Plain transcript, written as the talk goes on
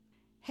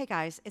Hey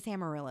guys, it's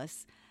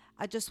Amaryllis.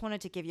 I just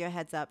wanted to give you a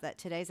heads up that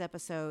today's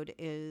episode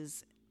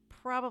is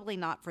probably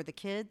not for the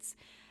kids,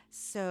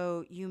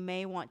 so you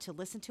may want to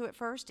listen to it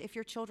first if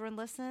your children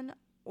listen,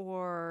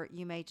 or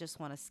you may just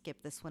want to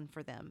skip this one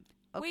for them.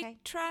 Okay? We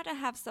try to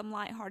have some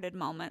lighthearted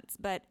moments,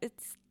 but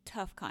it's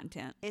tough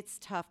content. It's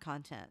tough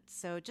content,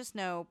 so just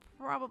know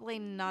probably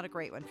not a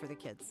great one for the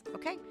kids.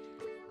 Okay?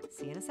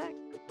 See you in a sec.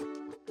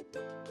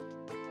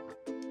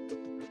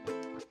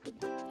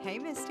 Hey,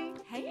 Misty.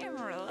 Hey,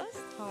 Amaryllis.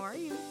 How are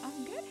you?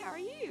 I'm good. How are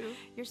you?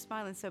 You're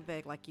smiling so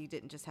big like you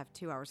didn't just have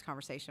 2 hours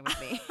conversation with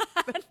me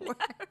before.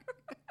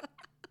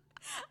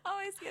 I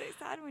always get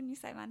excited when you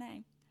say my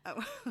name.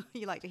 Oh,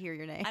 you like to hear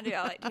your name. I do.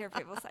 I like to hear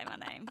people say my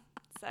name.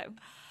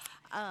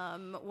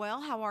 So,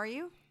 well, how are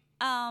you?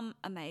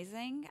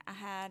 amazing. I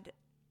had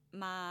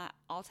my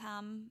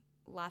all-time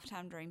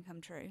lifetime dream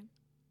come true.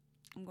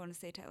 I'm going to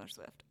see Taylor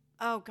Swift.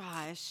 Oh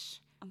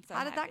gosh. I'm so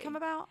How did that happy. come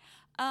about?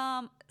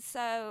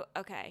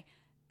 Okay.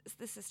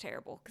 This is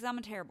terrible because I'm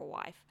a terrible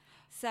wife.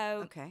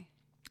 So, Okay.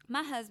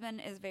 my husband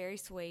is very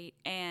sweet,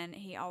 and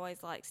he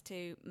always likes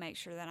to make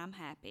sure that I'm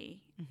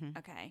happy. Mm-hmm.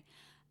 Okay.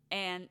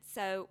 And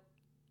so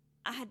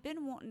I had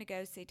been wanting to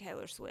go see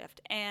Taylor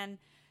Swift. And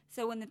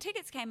so when the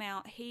tickets came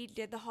out, he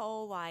did the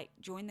whole, like,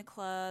 join the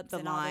clubs The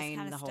and all this line,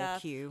 kind the of whole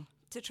stuff queue.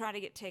 to try to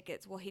get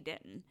tickets. Well, he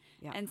didn't.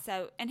 Yeah.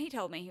 And he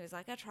told me, he was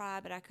like, I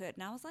tried, but I couldn't.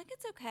 And I was like,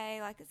 it's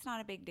okay. Like, it's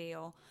not a big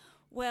deal.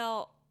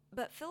 Well,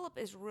 but Philip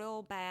is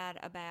real bad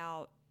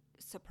about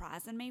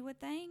surprising me with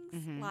things.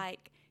 Mm-hmm.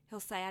 Like, he'll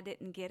say I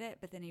didn't get it,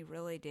 but then he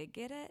really did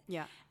get it.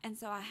 Yeah. And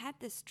so I had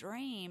this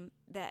dream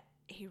that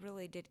he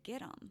really did get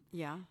them.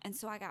 Yeah. And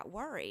so I got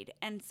worried.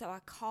 And so I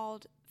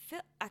called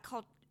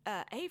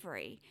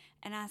Avery,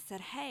 and I said,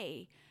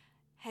 hey,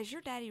 has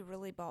your daddy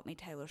really bought me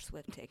Taylor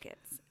Swift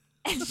tickets?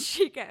 And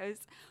she goes,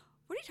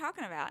 what are you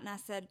talking about? And I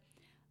said,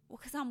 well,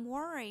 because I'm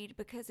worried,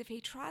 because if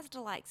he tries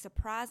to, like,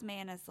 surprise me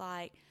and is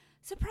like,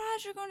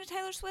 surprise, you're going to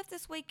Taylor Swift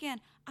this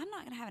weekend, I'm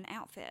not going to have an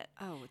outfit.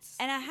 Oh, it's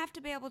And I have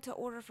to be able to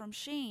order from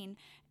Shein,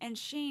 and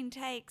Shein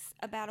takes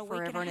about a week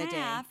Forever and and a a day,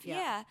 half.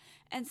 yeah.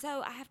 And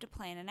so I have to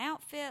plan an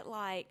outfit.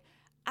 Like,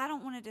 I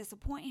don't want to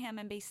disappoint him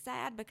and be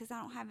sad because I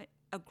don't have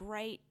a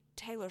great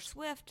Taylor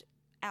Swift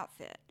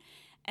outfit.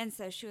 And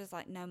so she was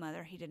like, no,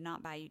 Mother, he did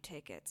not buy you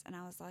tickets. And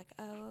I was like,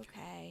 oh,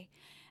 okay.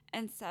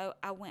 And so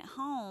I went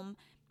home,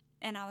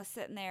 and I was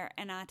sitting there,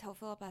 and I told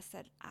Philip, I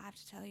said, I have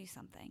to tell you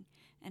something.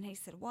 And he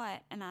said,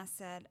 what? And I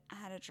said, I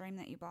had a dream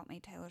that you bought me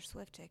Taylor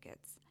Swift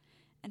tickets.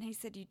 And he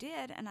said, you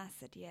did? And I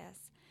said,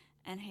 yes.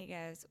 And he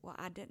goes, well,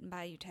 I didn't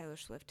buy you Taylor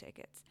Swift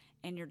tickets.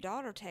 And your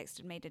daughter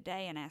texted me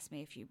today and asked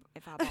me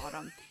if I bought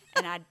them.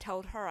 And I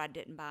told her I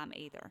didn't buy them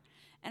either.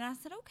 And I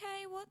said,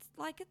 okay, well,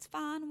 it's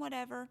fine,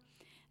 whatever.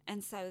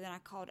 And so then I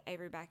called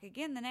Avery back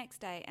again the next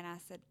day, and I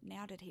said,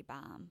 now did he buy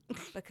them?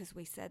 Because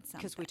we said something.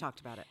 because we talked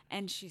about it.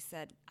 And she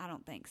said, I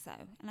don't think so.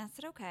 And I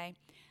said, okay.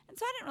 And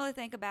so I didn't really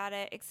think about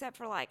it, except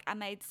for, like, I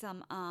made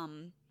some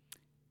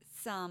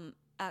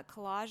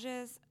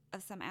collages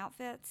of some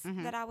outfits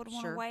that I would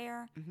want to Sure.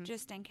 wear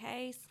just in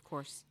case. Of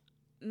course.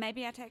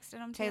 Maybe I texted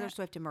them to Taylor him.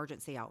 Swift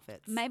emergency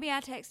outfits. Maybe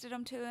I texted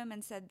them to him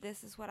and said,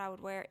 this is what I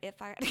would wear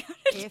if I got to go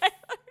to If- Taylor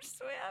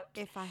Swift.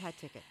 If I had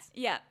tickets.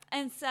 Yeah.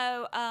 And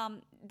so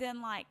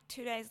then, like,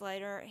 2 days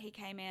later, he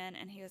came in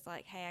and he was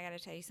like, hey, I got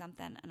to tell you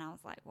something. And I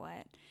was like,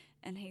 what?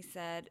 And he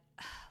said,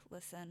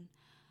 listen,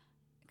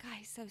 God,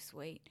 he's so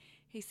sweet.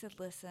 He said,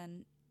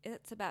 listen,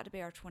 it's about to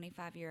be our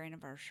 25-year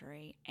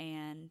anniversary,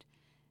 and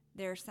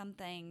there are some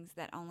things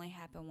that only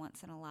happen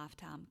once in a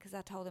lifetime. Because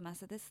I told him, I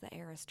said, this is the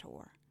Eras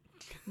Tour.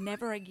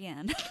 Never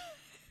again.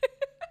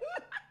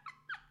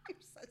 You're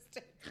so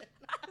stupid.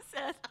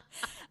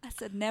 I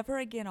said, never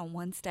again on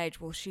one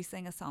stage will she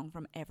sing a song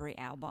from every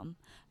album.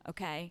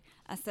 Okay?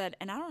 I said,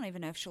 and I don't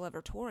even know if she'll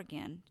ever tour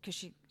again because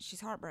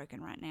she's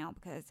heartbroken right now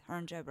because her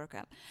and Joe broke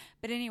up.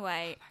 But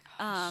anyway,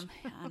 I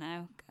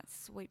know, God,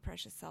 sweet,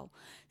 precious soul.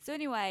 So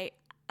anyway,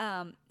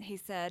 he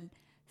said,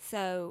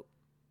 so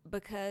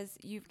because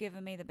you've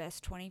given me the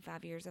best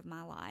 25 years of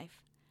my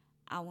life,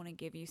 I want to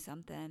give you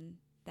something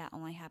that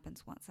only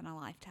happens once in a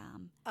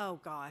lifetime. Oh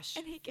gosh.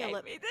 And he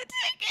Philip, gave me the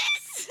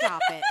tickets.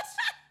 stop it.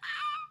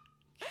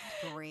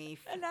 Good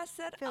grief. And I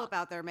said, Philip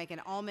out there making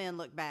all men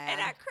look bad. and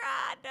I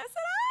cried. And I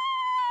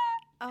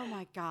said, Oh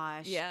my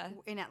gosh. Yeah.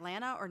 In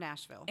Atlanta or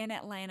Nashville? in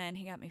Atlanta, and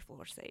he got me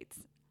floor seats.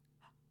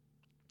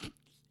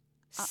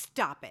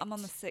 Stop it. I'm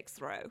on the 6th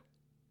row.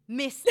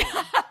 Missy. I'm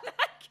not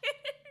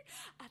kidding.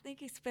 I think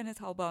he spent his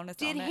whole bonus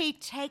Did on it. he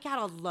take out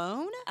a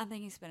loan? I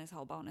think he spent his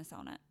whole bonus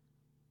on it.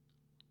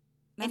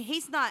 And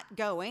he's not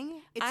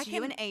going. It's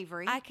you and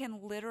Avery. I can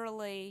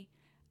literally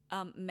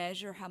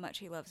measure how much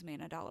he loves me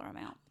in a dollar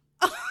amount.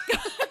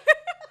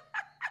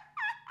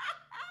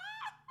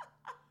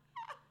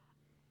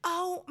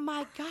 Oh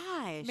my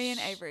gosh. Me and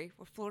Avery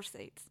were floor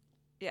seats.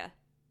 Yeah.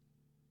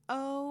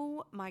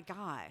 Oh my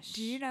gosh.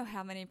 Do you know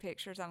how many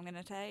pictures I'm going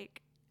to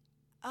take?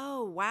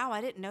 Oh wow. I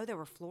didn't know there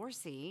were floor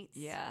seats.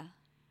 Yeah.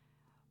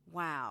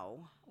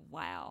 Wow.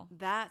 Wow.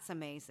 That's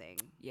amazing.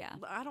 Yeah.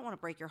 I don't want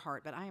to break your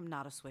heart, but I am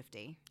not a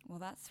Swiftie. Well,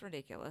 that's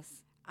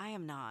ridiculous. I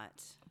am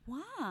not.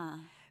 Why?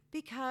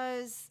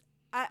 Because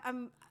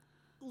I'm.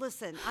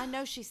 Listen, I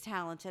know she's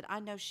talented. I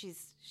know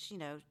she's,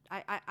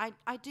 I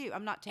do.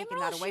 I'm not taking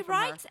that away she from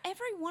her. writes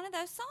every one of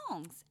those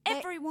songs.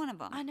 Every one of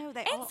them. I know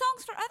they and all,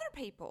 songs for other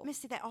people.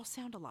 Misty, they all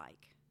sound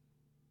alike.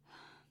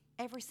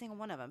 Every single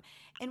one of them.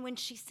 And when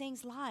she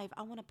sings live,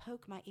 I want to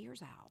poke my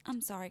ears out.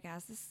 I'm sorry,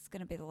 guys. This is going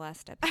to be the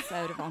last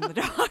episode of On the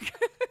Dock.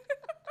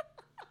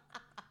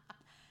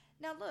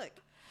 Now, look,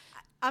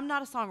 I'm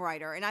not a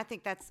songwriter, and I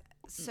think that's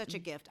such a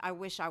gift. I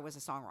wish I was a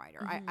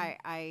songwriter.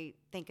 I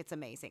think it's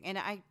amazing. And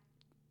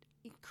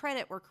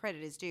credit where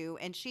credit is due.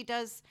 And she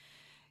does,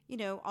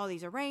 all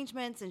these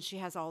arrangements, and she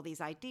has all these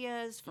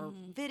ideas for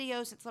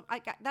videos and stuff. I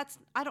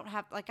don't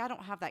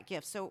have that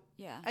gift. So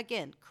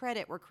again,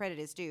 credit where credit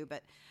is due.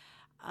 But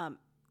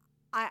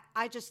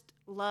I just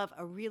love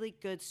a really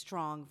good,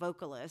 strong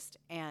vocalist,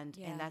 and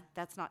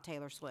that's not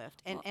Taylor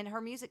Swift. And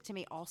her music to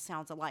me all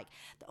sounds alike.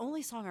 The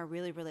only song I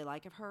really, really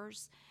like of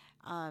hers,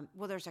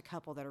 there's a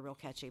couple that are real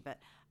catchy, but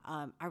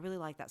I really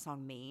like that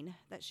song "Mean"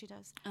 that she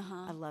does.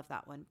 I love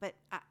that one, but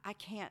I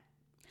can't.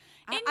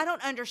 I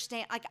don't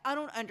understand. I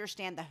don't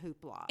understand the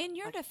hoopla. In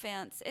your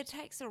defense, it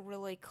takes a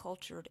really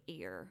cultured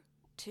ear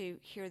to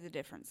hear the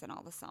difference in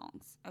all the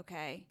songs.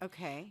 Okay.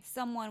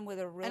 Someone with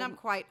a real, and I'm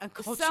quite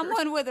uncultured.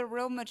 Someone with a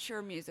real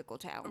mature musical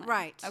talent.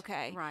 Right.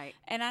 Okay. Right.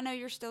 And I know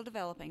you're still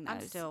developing those.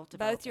 I'm still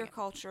developing both your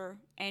culture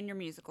and your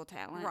musical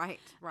talent. Right.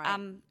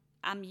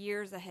 I'm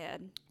years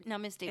ahead. Now,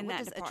 Misty, what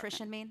does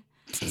attrition mean?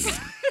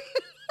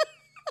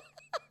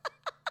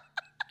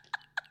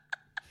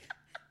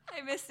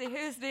 Hey, Misty,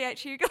 who's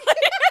D.H. Hughley?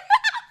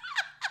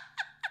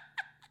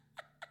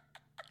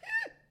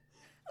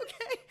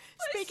 Okay.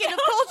 Speaking of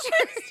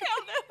culture.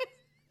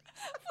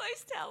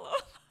 Please tell them.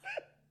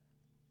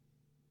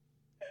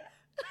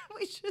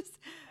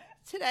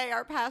 Today,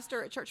 our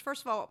pastor at church,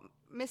 first of all,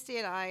 Misty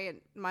and I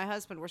and my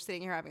husband were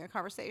sitting here having a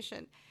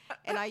conversation,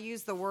 and I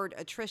used the word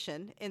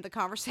attrition in the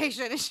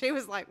conversation, and she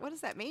was like, "What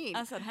does that mean?"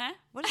 I said, "Huh?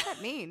 What does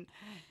that mean?"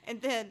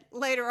 And then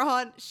later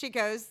on, she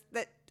goes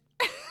that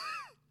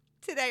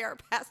today our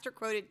pastor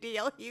quoted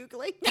D.L.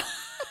 Hughley in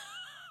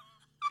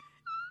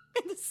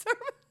the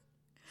sermon,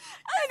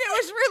 and it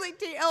was really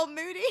D.L.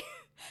 Moody.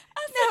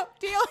 No,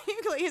 D.L.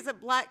 Hughley is a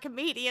black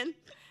comedian,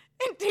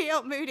 and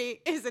D.L.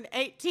 Moody is an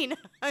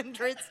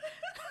 1800s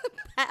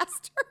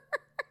pastor.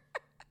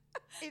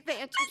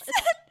 Evangelist.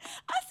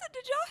 I said,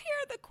 did y'all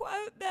hear the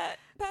quote that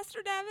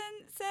Pastor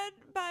Davin said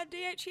by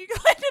D.H. Hughley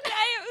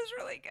today? It was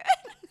really good.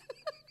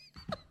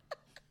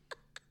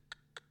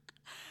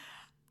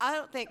 I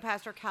don't think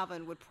Pastor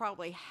Davin would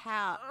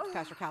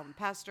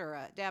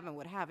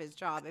have his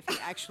job if he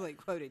actually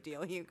quoted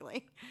D.L.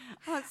 Hughley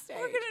on stage.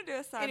 We're going to do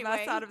a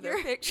side-by-side of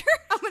their picture.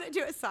 I'm going to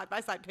do a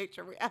side-by-side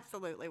picture. We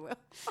absolutely will.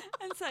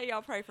 And so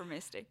y'all pray for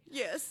Misty.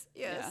 Yes.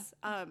 Yeah.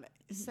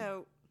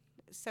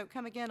 So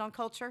come again on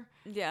culture?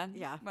 Yeah.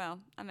 Well,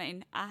 I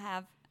mean,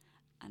 I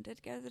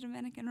did go to the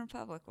Dominican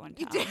Republic one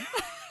time. You did?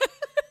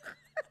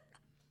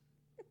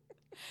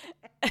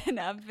 And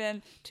I've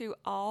been to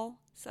all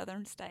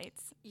southern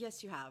states.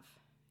 Yes, you have.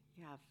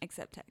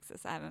 Except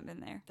Texas. I haven't been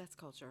there. That's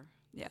culture.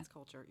 Yeah. That's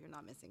culture. You're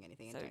not missing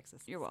anything in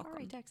Texas. You're welcome.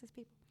 Sorry, Texas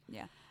people.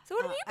 Yeah. So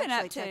what have you been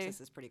up to? Texas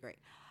is pretty great.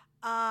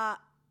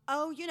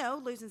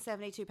 Losing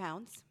 72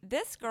 pounds.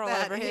 This girl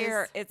over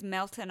here is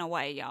melting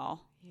away,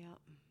 y'all. Yep.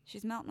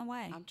 She's melting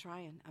away. I'm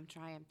trying.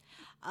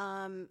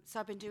 So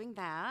I've been doing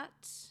that.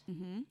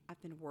 Mm-hmm.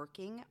 I've been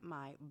working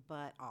my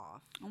butt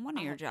off. On one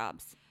of your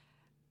jobs.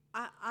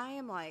 I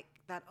am like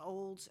that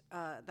old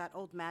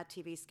Mad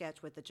TV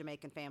sketch with the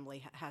Jamaican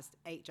family has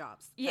 8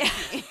 jobs. Yeah.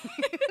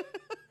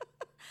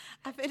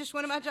 I finished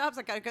one of my jobs.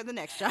 I got to go to the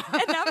next job.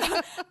 And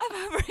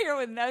I'm over here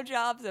with no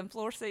jobs and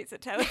floor seats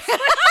at Taylor.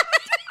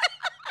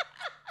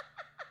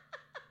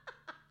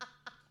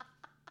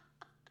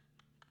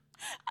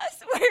 I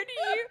swear to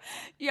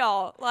you,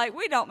 y'all, like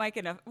we don't make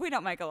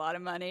a lot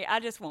of money. I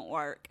just won't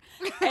work.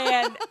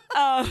 And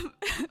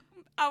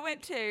I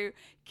went to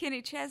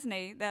Kenny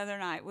Chesney the other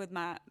night with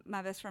my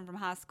best friend from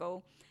high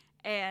school,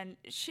 and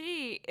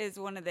she is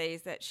one of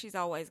these that she's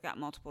always got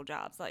multiple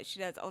jobs. Like she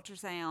does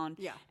ultrasound,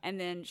 and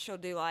then she'll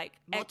do like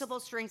multiple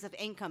strings of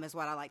income is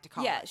what I like to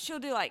call it. Yeah, she'll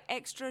do like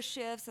extra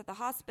shifts at the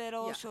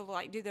hospital. Yeah. She'll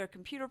like do their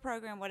computer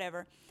program,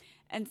 whatever.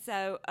 And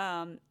so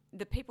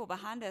the people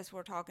behind us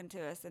were talking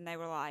to us, and they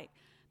were like,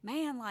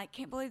 man, like,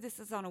 can't believe this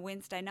is on a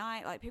Wednesday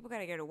night. Like, people got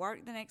to go to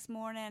work the next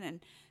morning. And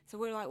so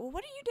we were like, well,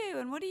 what do you do?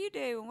 And what do you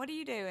do? And what do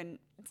you do? And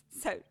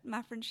so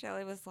my friend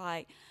Shelly was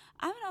like,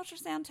 I'm an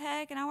ultrasound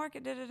tech, and I work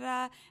at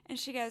da-da-da. And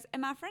she goes,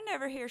 and my friend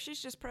over here, she's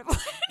just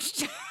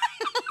privileged.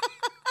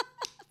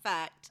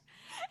 Fact.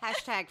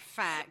 Hashtag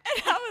fact.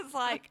 And I was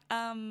like,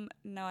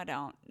 no, I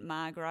don't.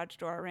 My garage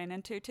door I ran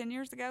into 10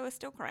 years ago is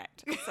still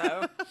cracked.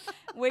 So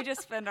we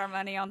just spend our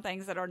money on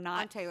things that are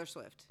not. On Taylor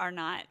Swift. Are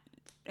not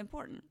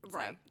important.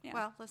 Right. So, yeah.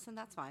 Well, listen,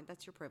 that's fine.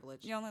 That's your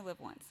privilege. You only live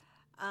once.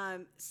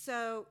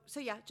 So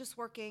yeah, just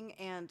working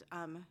and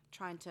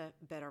trying to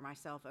better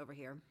myself over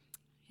here.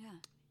 Yeah.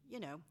 You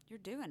know. You're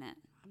doing it.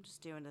 I'm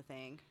just doing the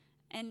thing.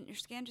 And your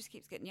skin just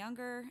keeps getting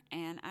younger,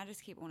 and I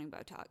just keep wanting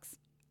Botox.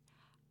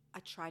 I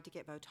tried to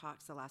get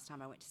Botox the last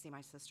time I went to see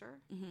my sister,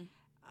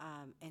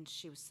 and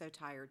she was so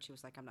tired. She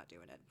was like, "I'm not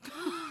doing it."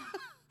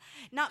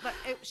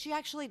 She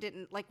actually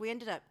didn't. Like, we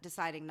ended up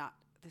deciding not.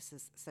 This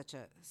is such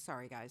a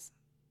sorry, guys.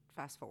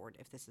 Fast forward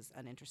if this is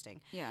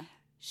uninteresting. Yeah.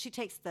 She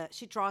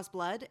draws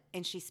blood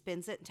and she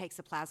spins it and takes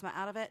the plasma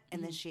out of it,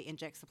 and then she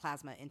injects the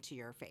plasma into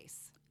your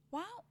face.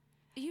 Wow.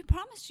 You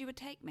promised you would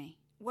take me.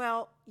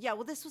 Well, yeah.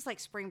 Well, this was like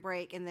spring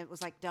break, and it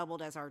was like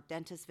doubled as our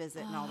dentist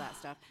visit and all that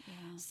stuff. Yeah.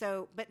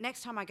 So, but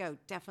next time I go,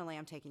 definitely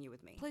I'm taking you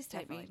with me. Please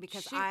take me.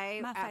 because Shoot I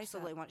my face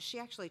absolutely up. want. She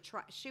actually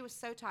tried. She was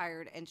so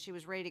tired and she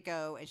was ready to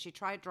go, and she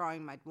tried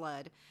drawing my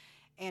blood,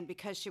 and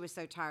because she was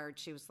so tired,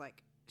 she was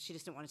like, she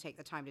just didn't want to take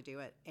the time to do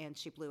it, and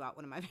she blew out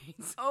one of my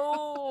veins.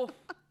 Oh.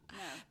 No.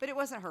 But it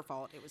wasn't her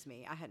fault. It was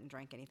me. I hadn't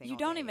drank anything. You all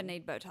don't day. even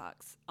need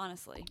Botox,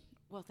 honestly.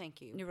 Well,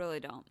 thank you. You really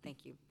don't.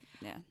 Thank you.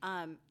 Yeah.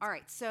 All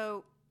right.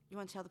 So, you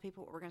want to tell the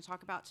people what we're going to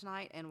talk about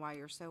tonight and why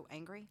you're so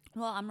angry?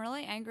 Well, I'm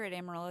really angry at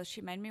Amarillo.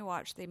 She made me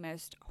watch the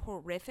most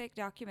horrific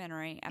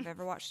documentary I've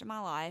ever watched in my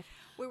life.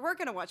 We were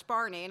going to watch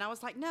Barney, and I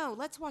was like, no,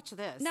 let's watch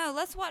this. No,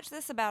 let's watch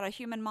this about a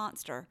human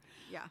monster.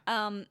 Yeah.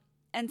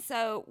 And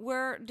so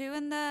we're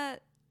doing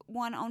the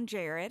one on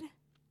Jared,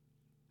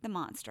 the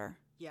monster.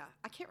 Yeah.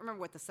 I can't remember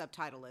what the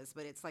subtitle is,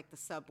 but it's like the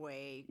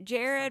Subway.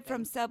 Jared something.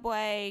 from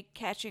Subway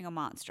catching a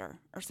monster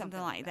or something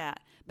Something like like that.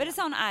 But it's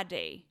on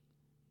ID.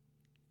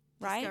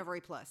 Right?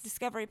 Discovery Plus.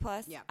 Discovery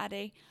Plus Yeah.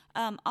 ID.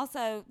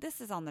 Also,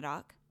 this is on the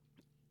doc.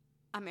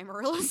 I'm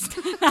Amaryllis.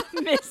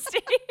 Misty.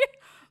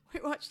 We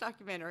watch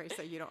documentaries,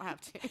 so you don't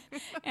have to.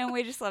 And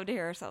we just love to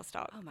hear ourselves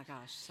talk. Oh my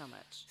gosh, so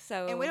much.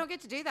 So And we don't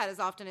get to do that as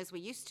often as we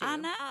used to. I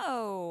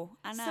know.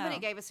 Somebody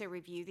gave us a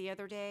review the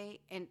other day,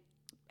 and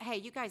hey,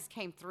 you guys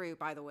came through,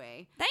 by the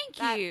way. Thank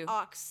That you.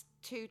 Ox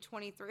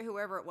 223,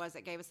 whoever it was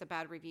that gave us a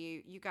bad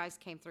review, you guys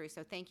came through,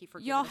 so thank you for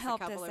giving Y'all us a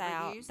helped couple us of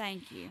out. reviews.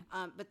 Thank you.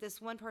 But this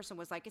one person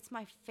was like, it's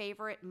my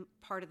favorite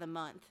part of the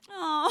month.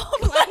 Oh,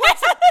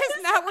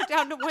 Because now we're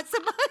down to once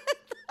a month.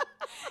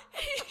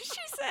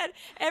 she said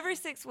every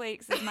 6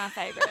 weeks is my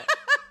favorite.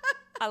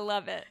 I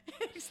love it.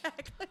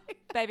 Exactly.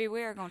 Baby,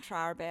 we are going to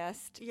try our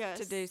best Yes.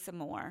 to do some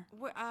more.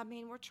 We're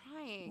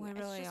trying. We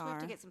really it's just we have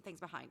to are. get some things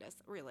behind us,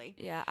 really.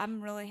 Yeah,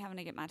 I'm really having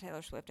to get my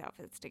Taylor Swift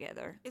outfits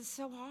together. It's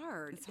so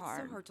hard. It's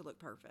hard. so hard to look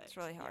perfect. It's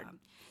really hard. Yeah.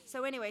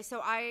 So anyway, so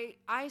I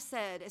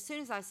said, as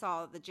soon as I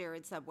saw the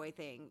Jared Subway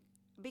thing,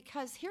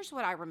 because here's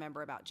what I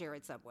remember about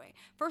Jared Subway.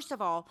 First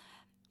of all,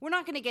 we're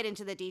not going to get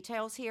into the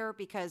details here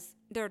because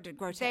They're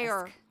grotesque. they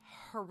are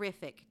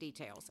horrific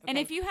details. And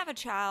okay? if you have a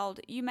child,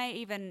 you may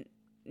even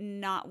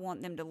not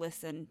want them to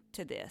listen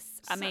to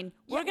this. I mean,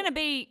 we're gonna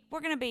be vague, we're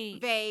going to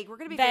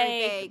be vague, very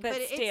vague, but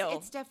still,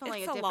 it's definitely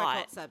it's a a difficult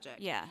lot.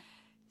 subject. Yeah.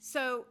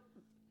 So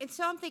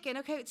I'm thinking,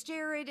 okay, it's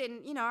Jared,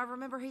 and I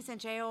remember he's in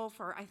jail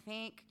for, I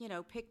think,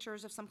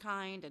 pictures of some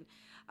kind, and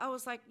I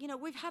was like,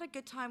 we've had a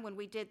good time when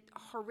we did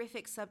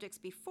horrific subjects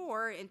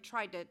before and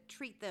tried to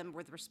treat them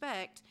with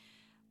respect,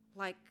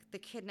 like the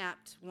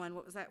kidnapped one.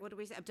 What was that? What did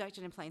we say?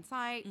 Abducted in plain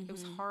sight. It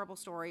was a horrible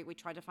story. We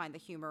tried to find the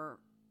humor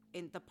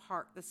in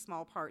the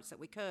small parts that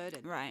we could.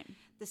 And Right.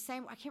 the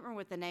same, I can't remember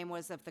what the name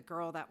was of the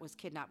girl that was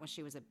kidnapped when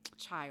she was a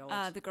child.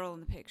 The girl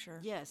in the picture.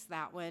 Yes,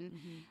 that one.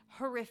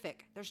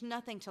 Horrific. There's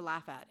nothing to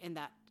laugh at in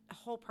that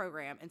whole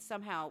program, and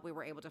somehow we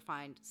were able to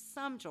find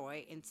some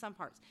joy in some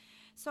parts.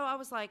 So I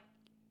was like,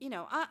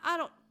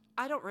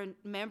 I don't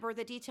remember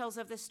the details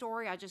of this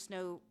story. I just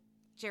know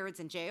Jared's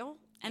in jail.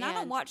 And I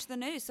don't watch the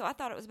news, so I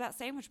thought it was about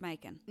sandwich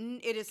making.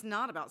 It is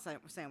not about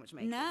sandwich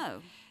making.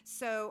 No.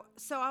 So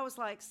I was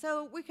like,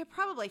 so we could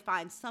probably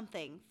find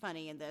something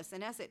funny in this,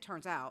 and as it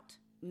turns out,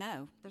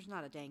 No. there's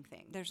not a dang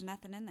thing. There's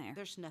nothing in there.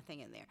 There's nothing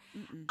in there.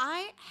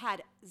 I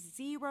had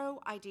zero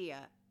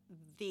idea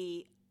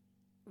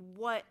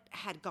what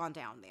had gone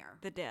down there.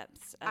 The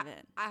depths of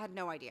it. I had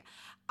no idea.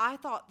 I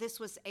thought this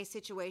was a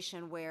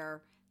situation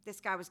where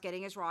this guy was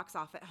getting his rocks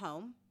off at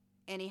home,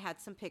 and he had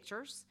some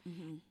pictures,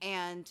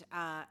 and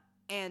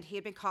he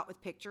had been caught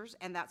with pictures,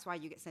 and that's why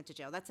you get sent to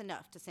jail. That's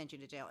enough to send you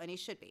to jail, and he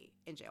should be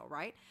in jail,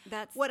 right?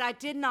 That's What I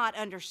did not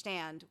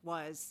understand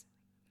was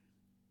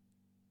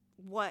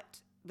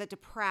what the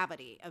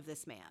depravity of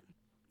this man.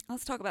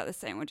 Let's talk about the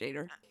sandwich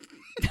eater.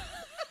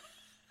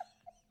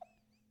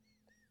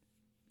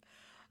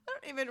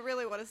 I don't even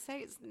really want to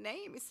say his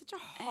name. He's such a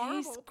horrible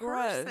He's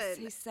gross.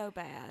 person. He's so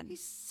bad.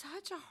 He's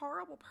such a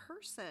horrible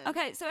person.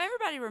 Okay, so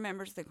everybody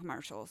remembers the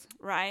commercials,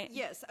 right?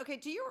 Yes. Okay.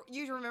 Do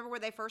you remember where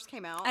they first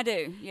came out? I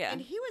do. Yeah.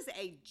 And he was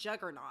a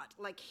juggernaut.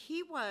 Like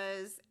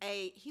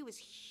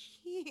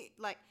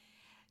like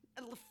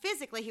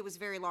physically he was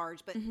very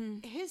large, but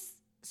his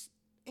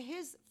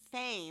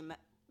fame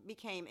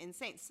became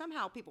insane.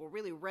 Somehow people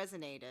really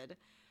resonated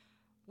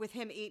with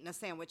him eating a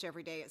sandwich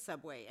every day at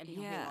Subway, and he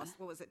lost,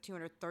 what was it,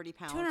 230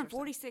 pounds?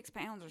 246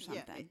 pounds or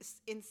something. Yeah, it's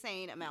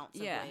insane amounts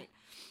of Yeah. weight.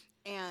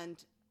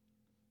 And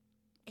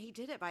he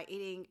did it by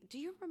eating. Do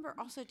you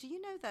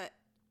know that?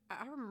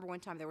 I remember one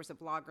time there was a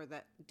blogger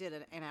that did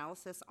an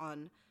analysis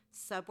on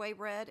Subway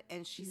bread,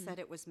 and she said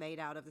it was made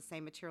out of the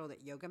same material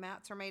that yoga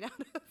mats are made out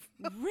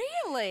of.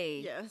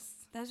 Really?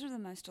 Yes. Those are the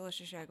most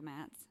delicious yoga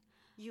mats.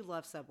 You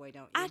love Subway,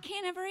 don't you? I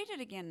can't ever eat it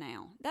again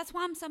now. That's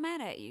why I'm so mad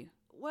at you.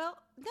 Well,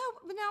 no.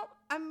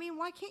 I mean,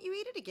 why can't you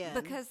eat it again?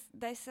 Because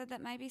they said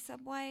that maybe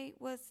Subway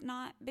was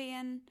not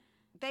being...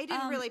 they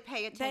didn't really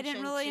pay attention. They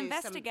didn't really to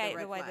investigate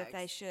some of the way red that they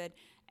flags. should.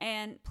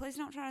 And please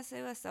don't try to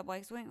sue us, Subway,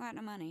 because we ain't got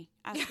no money.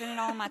 I spent it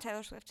all on my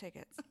Taylor Swift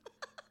tickets.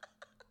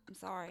 I'm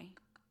sorry.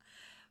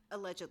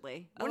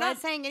 Allegedly. We're not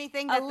saying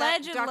anything that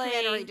allegedly,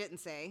 documentary didn't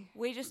say.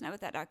 We just know what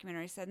that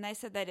documentary said. And they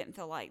said they didn't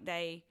feel like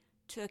they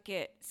took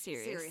it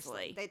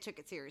seriously. They took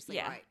it seriously,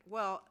 Yeah. right?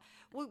 Well,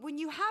 when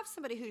you have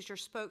somebody who's your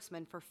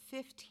spokesman for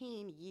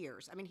 15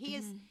 years, I mean,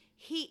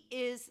 he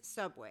is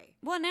Subway.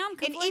 Well, now I'm And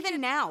conflicted.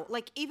 even now,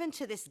 like even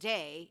to this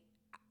day,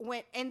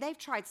 and they've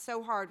tried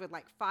so hard with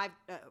like $5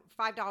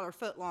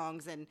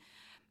 footlongs and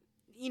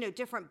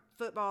different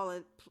football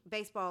and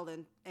baseball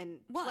and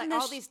Well, play- and all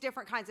there's- these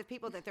different kinds of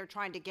people that they're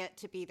trying to get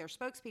to be their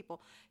spokespeople.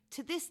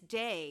 To this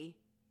day,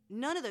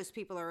 none of those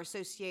people are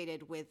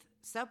associated with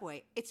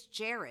Subway. It's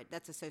Jared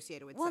that's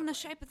associated with Well, Subway. and the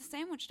shape of the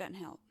sandwich doesn't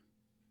help.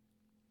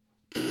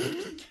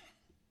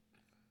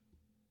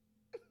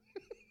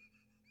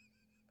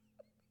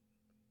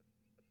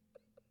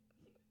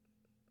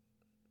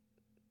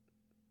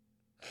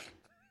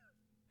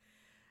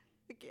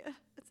 Again,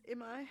 it's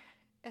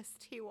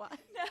MISTY. No.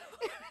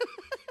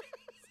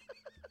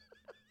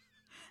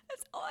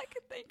 That's all I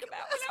could think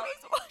about when I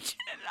was watching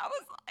it. And I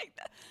was like,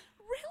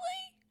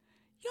 really?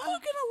 Y'all are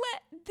going to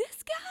let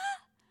this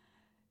guy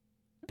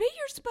be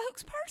your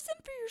spokesperson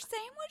for your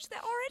sandwich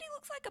that already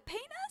looks like a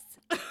penis?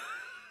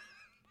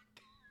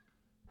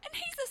 And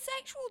he's a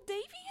sexual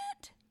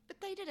deviant? But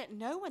they didn't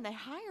know when they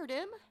hired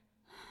him.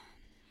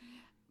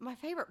 My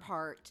favorite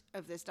part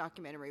of this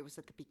documentary was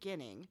at the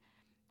beginning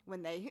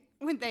when they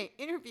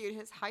interviewed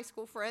his high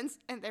school friends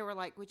and they were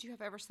like, "Would you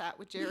have ever sat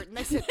with Jared?" And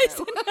they said no.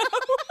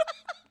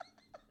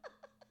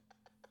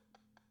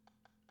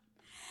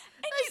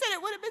 They said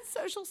it would have been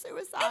social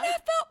suicide. And I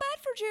felt bad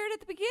for Jared at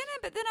the beginning,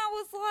 but then I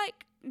was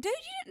like, dude, you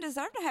didn't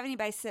deserve to have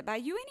anybody sit by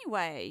you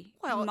anyway,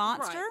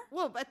 monster. Right.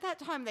 Well, at that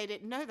time they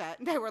didn't know that.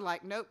 They were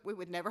like, "Nope, we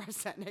would never have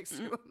sat next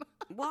to him."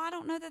 Well, I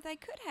don't know that they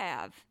could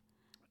have.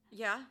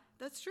 Yeah,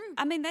 that's true.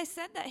 I mean, they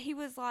said that he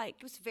was like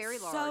He was very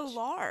so large.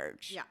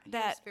 large. Yeah, he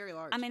that was very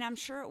large. I mean, I'm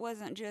sure it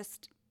wasn't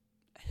just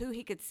who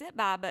he could sit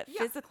by, but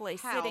Yeah, physically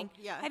how, sitting.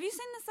 yeah. Have you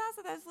seen the size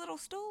of those little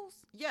stools?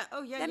 Yeah.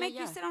 Oh, yeah. They make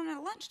yeah. you sit on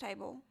a lunch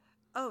table.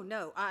 Oh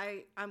no,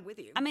 I'm with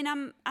you. I mean,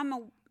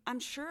 I'm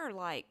sure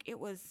like it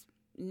was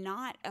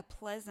not a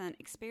pleasant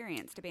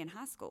experience to be in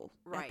high school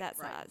at that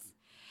size.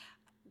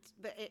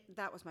 But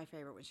that was my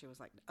favorite when she was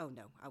like, "Oh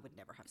no, I would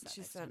never have sat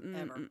She next said, to him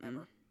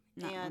ever."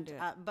 Not gonna And do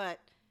it.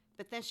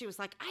 but then she was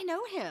like, "I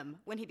know him"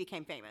 when he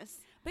became famous.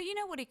 But you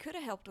know what he could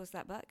have helped was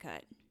that butt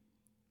cut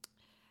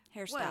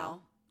hairstyle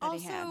Well, that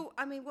he had. also,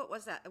 I mean, what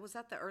was that? Was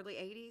that the early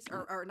 '80s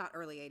or not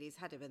early '80s?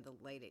 Had to have been the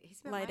late '80s. He's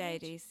about Late my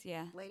age. 80s,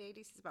 yeah. Late '80s.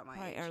 He's about my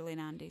Probably age. early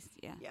 90s,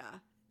 yeah.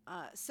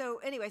 Yeah. So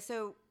anyway,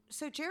 so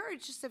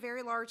Jared's just a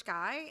very large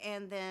guy,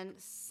 and then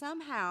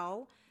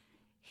somehow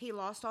he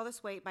lost all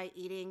this weight by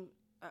eating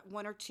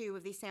one or two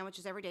of these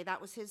sandwiches every day. That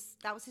was his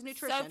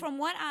nutrition. So from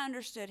what I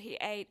understood, he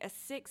ate a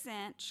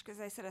 6-inch, because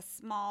they said a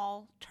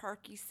small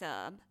turkey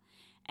sub,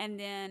 and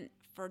then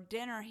for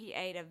dinner he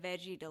ate a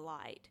veggie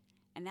delight,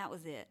 and that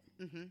was it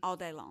all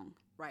day long,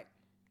 Right.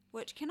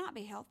 which cannot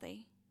be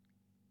healthy.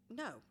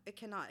 No, it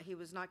cannot. He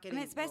was not I getting.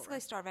 mean, it's basically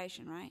well,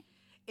 starvation, right?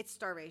 it's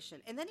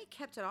starvation, and then he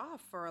kept it off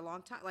for a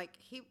long time. Like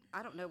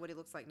I don't know what he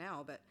looks like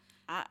now, but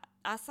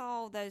I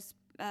saw those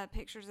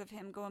pictures of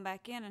him going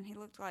back in, and he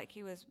looked like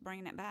he was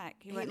bringing it back.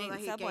 He wasn't looked eating like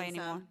he Subway gained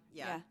anymore. some.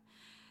 Yeah.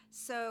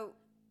 So,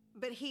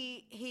 but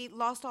he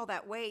lost all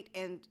that weight,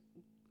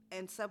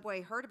 and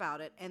Subway heard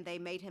about it, and they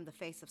made him the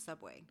face of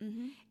Subway,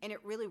 and it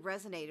really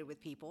resonated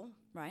with people.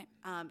 Right.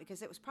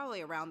 Because it was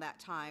probably around that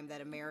time that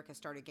America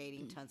started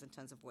gaining tons and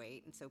tons of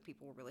weight, and so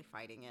people were really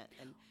fighting it.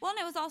 And Well, and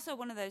it was also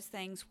one of those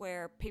things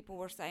where people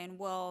were saying,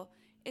 well,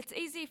 it's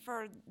easy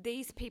for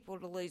these people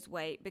to lose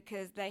weight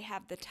because they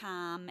have the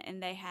time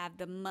and they have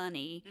the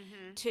money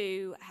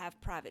to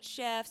have private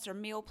chefs or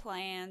meal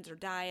plans or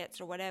diets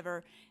or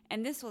whatever.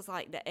 And this was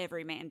like the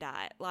everyman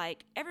diet.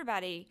 Like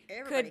everybody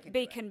Everybody could can be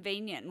do it.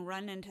 convenient and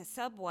run into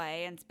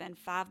Subway and spend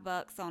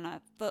 $5 on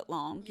a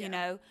footlong, Yeah. you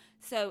know?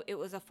 So it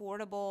was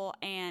affordable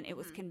and it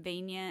was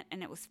convenient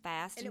and it was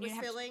fast. it you was didn't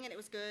have to- filling, and it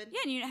was good.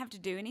 yeah, and you didn't have to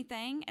do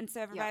anything. And so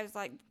everybody was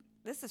like,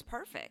 this is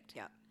perfect.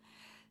 Yeah.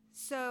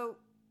 So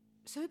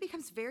he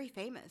becomes very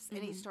famous,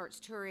 and he starts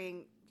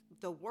touring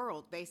the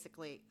world,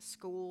 basically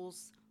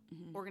schools,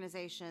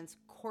 organizations,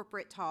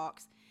 corporate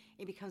talks.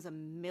 He becomes a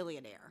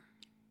millionaire.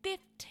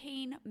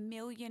 $15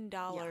 million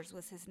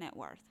was his net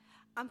worth.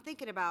 I'm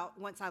thinking about,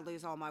 once I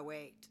lose all my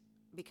weight,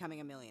 becoming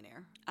a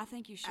millionaire. I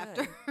think you should.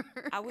 After.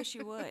 I wish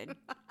you would.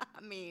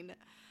 I mean,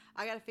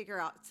 I got to figure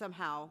out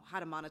somehow how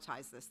to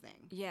monetize this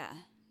thing. Yeah.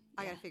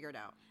 I got to figure it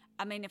out.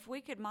 I mean, if we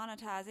could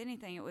monetize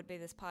anything, it would be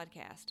this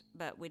podcast,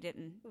 but we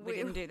didn't. We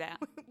didn't do that.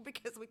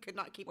 Because we could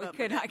not keep We up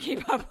could with not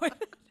keep up with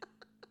it.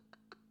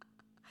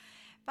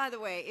 By the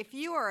way, if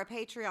you are a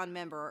Patreon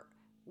member,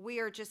 we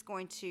are just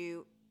going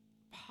to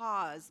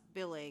pause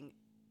billing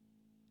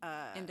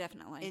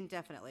indefinitely.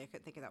 Indefinitely. I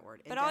couldn't think of that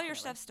word. But all your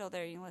stuff's still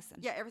there. You can listen.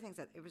 Yeah,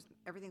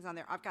 everything's on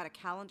there. I've got a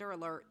calendar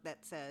alert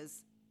that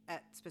says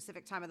at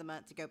specific time of the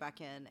month to go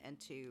back in and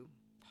to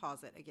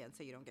pause it again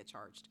so you don't get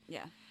charged.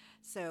 Yeah.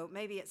 So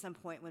maybe at some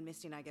point when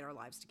Misty and I get our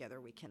lives together,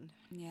 we can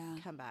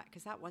come back,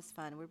 because that was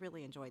fun. We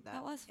really enjoyed that.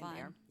 That was fun.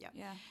 Yeah.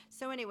 Yeah.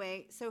 So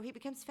anyway, he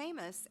becomes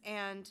famous,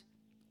 and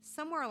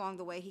somewhere along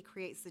the way, he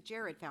creates the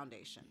Jared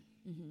Foundation.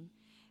 Mm-hmm.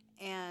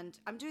 And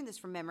I'm doing this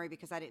from memory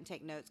because I didn't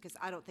take notes, because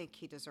I don't think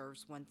he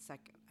deserves 1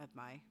 second of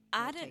my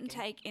I didn't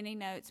take any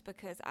notes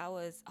because I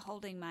was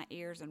holding my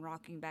ears and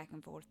rocking back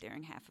and forth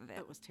during half of it.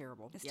 It was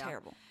terrible. It's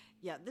terrible.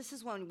 Yeah, this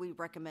is one we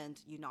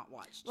recommend you not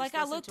watch. Just like,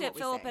 I looked at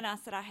Philip and I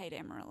said, I hate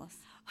Amaryllis.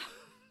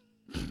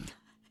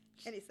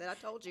 And he said, I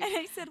told you. And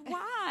he said,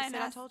 why?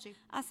 I told you.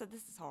 I said,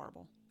 this is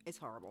horrible. It's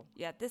horrible.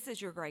 Yeah, this is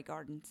your Grey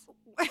Gardens.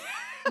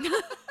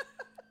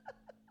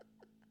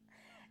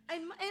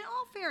 And in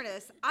all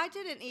fairness, I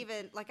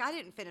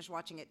didn't finish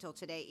watching it till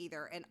today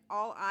either. And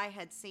all I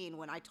had seen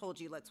when I told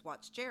you let's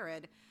watch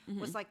Jared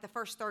was like the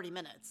first 30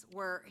 minutes,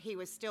 where he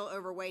was still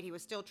overweight. He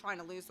was still trying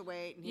to lose the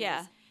weight.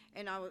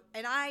 And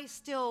I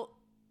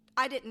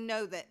didn't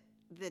know that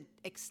the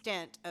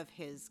extent of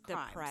his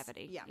crimes.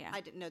 Depravity. Yeah. I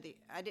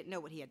didn't know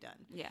what he had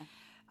done. Yeah.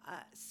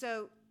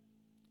 So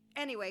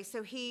anyway,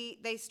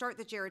 they start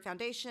the Jared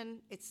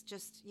Foundation. It's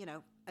just,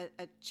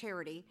 a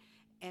charity.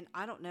 And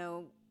I don't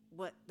know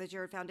what the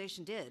Jared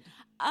Foundation did.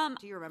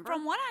 Do you remember?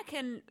 From what I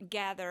can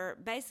gather,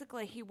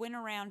 basically he went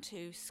around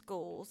to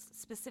schools,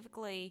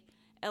 specifically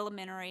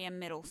elementary and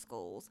middle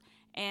schools,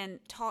 and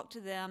talked to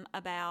them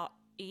about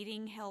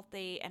eating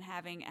healthy and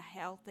having a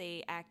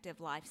healthy, active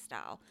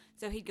lifestyle.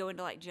 So he'd go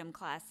into like gym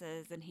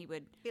classes and he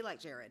would be like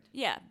Jared.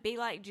 Yeah, be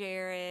like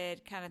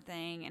Jared kind of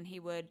thing. And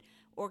he would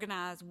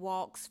organize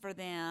walks for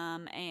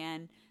them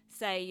and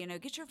say,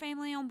 get your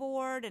family on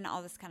board and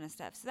all this kind of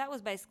stuff. So that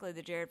was basically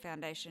the Jared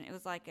Foundation. It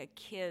was like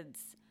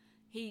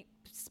he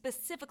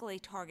specifically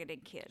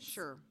targeted kids.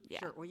 Sure.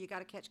 Well, you got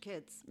to catch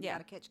kids. You got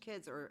to catch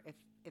kids, or if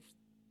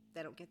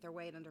they don't get their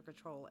weight under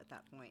control at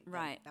that point.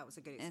 Right. That was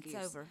a good excuse.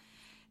 It's over.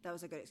 That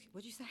was a good excuse.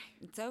 What'd you say?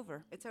 It's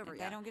over. It's over, if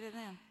yeah. They don't get it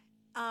then.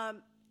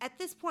 At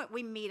this point,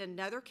 we meet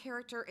another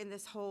character in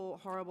this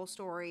whole horrible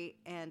story,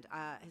 and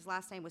his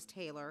last name was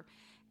Taylor,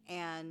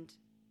 and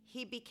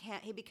he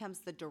becomes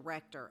the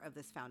director of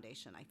this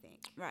foundation, I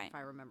think, right, if I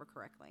remember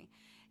correctly.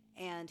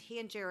 And he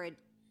and Jared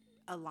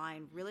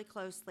align really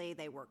closely.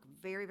 They work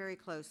very, very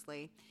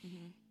closely.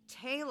 Mm-hmm.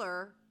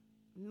 Taylor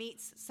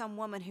meets some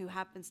woman who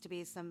happens to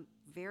be some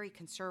very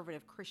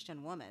conservative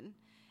Christian woman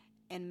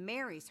and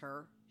marries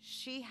her.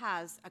 She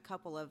has a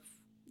couple of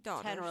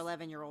daughters. 10 or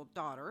 11-year-old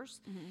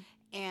daughters, mm-hmm.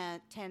 and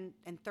 10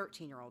 and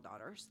 13-year-old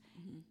daughters.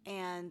 Mm-hmm.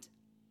 And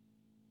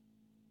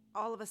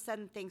all of a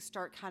sudden things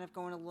start kind of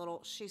going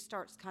she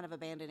starts kind of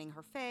abandoning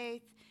her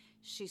faith.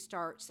 She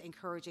starts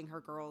encouraging her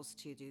girls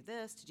to do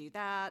this, to do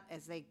that.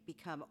 As they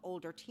become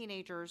older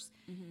teenagers,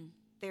 mm-hmm.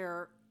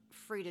 they're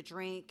free to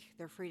drink.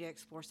 They're free to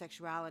explore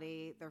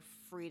sexuality. They're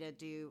free to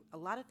do a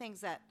lot of things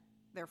that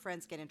their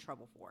friends get in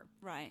trouble for.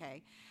 Right.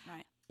 Okay.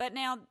 Right. But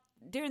now,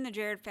 during the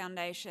Jared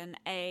Foundation,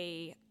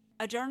 a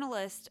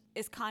journalist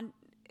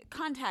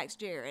contacts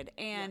Jared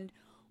and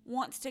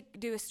wants to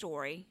do a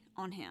story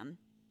on him.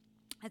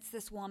 It's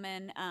this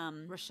woman,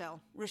 Rochelle.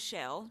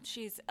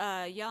 She's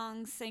a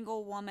young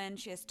single woman.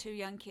 She has 2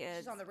 young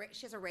kids.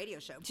 She has a radio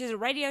show. She has a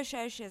radio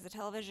show. She has a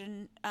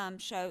television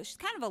show. She's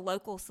kind of a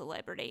local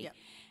celebrity. Yep.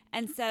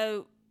 And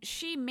so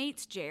she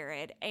meets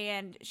Jared,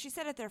 and she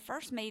said at their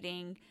first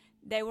meeting,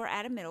 they were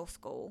at a middle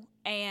school,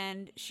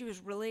 and she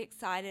was really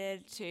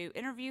excited to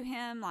interview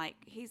him. Like,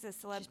 he's a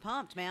celebrity. She's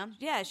pumped, man.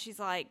 Yeah, she's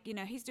like,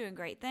 he's doing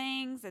great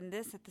things and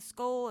this at the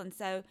school. And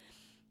so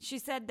she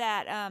said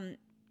that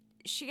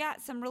she got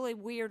some really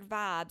weird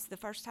vibes the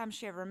first time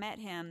she ever met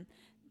him.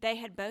 They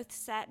had both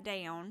sat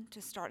down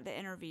to start the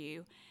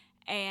interview,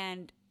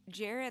 and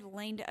Jared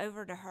leaned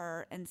over to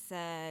her and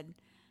said,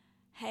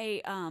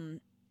 "Hey,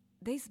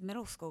 these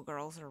middle school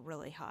girls are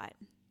really hot."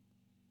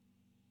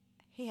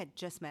 He had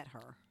just met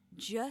her.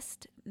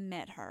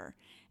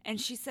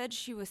 And she said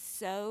she was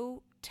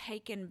so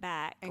taken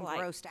back and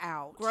grossed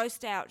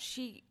out.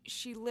 She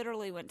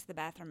literally went to the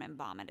bathroom and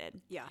vomited.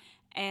 Yeah.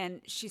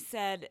 And she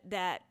said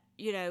that,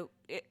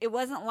 it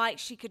wasn't like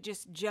she could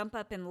just jump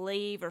up and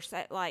leave, or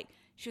say, like,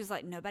 she was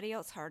like, nobody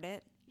else heard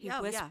it.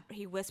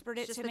 He whispered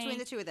it just to me. Between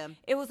the two of them.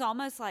 It was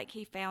almost like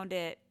he found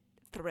it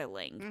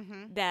thrilling,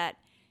 mm-hmm. that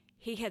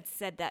he had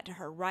said that to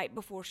her right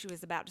before she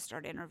was about to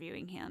start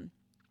interviewing him.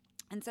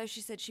 And so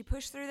she said she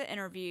pushed through the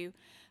interview,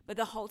 but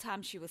the whole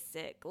time she was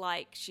sick.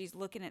 Like, she's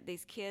looking at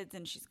these kids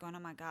and she's going, oh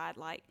my God,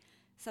 like,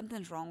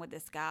 something's wrong with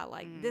this guy.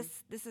 Like,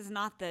 this is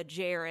not the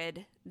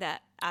Jared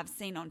that I've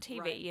seen on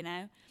TV,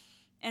 right.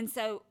 And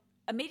so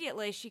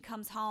immediately she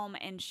comes home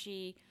and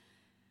she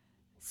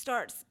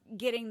starts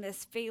getting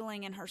this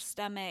feeling in her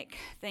stomach,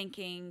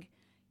 thinking,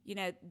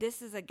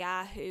 this is a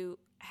guy who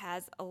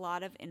has a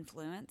lot of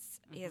influence.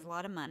 Mm-hmm. He has a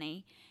lot of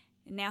money.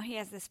 And now he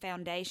has this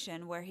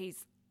foundation where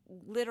he's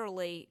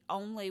literally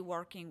only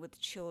working with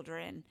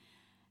children.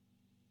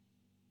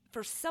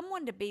 for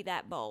someone to be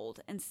that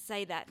bold and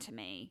say that to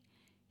me,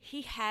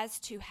 he has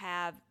to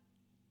have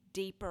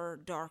deeper,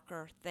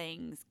 darker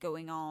things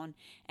going on.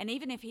 And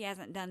even if he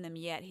hasn't done them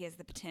yet, he has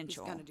the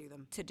potential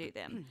to do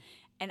them.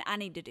 And I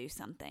need to do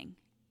something.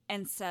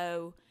 And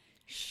so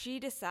she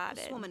decided.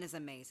 This woman is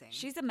amazing.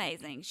 She's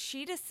amazing.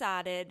 She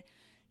decided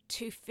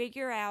to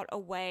figure out a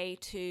way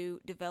to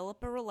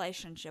develop a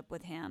relationship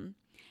with him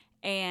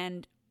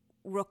and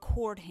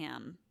record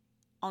him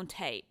on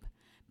tape,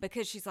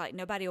 because she's like,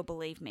 nobody will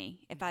believe me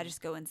if I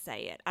just go and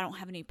say it. I don't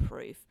have any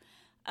proof.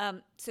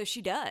 So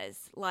she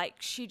does. Like,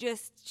 she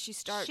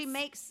starts.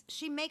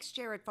 She makes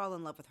Jared fall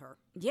in love with her.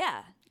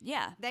 Yeah.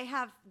 They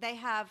have.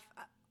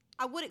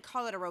 I wouldn't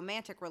call it a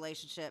romantic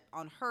relationship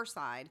on her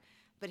side,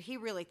 but he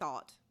really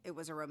thought it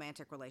was a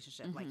romantic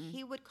relationship. Like,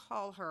 he would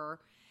call her,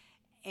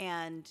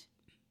 and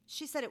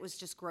she said it was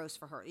just gross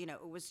for her. You know,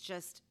 it was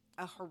just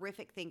a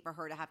horrific thing for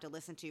her to have to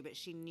listen to, but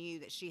she knew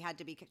that she had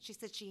to be. She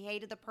said she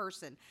hated the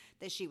person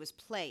that she was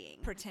playing,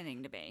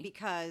 pretending to be,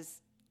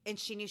 and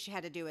she knew she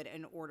had to do it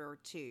in order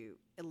to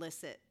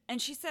elicit.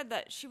 And she said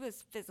that she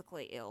was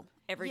physically ill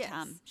every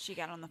time she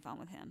got on the phone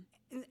with him.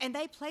 And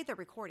they played the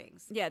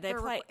recordings. Yeah, they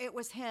played. It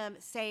was him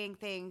saying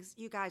things.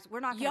 You guys, we're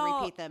not going to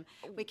repeat them.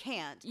 We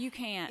can't. You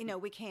can't. You know,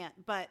 we can't.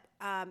 But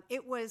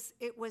it was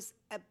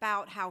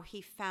about how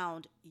he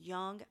found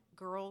young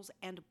girls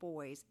and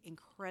boys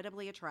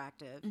incredibly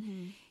attractive.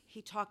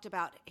 He talked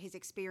about his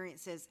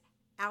experiences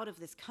out of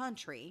this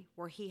country,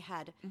 where he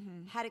had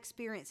had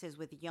experiences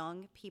with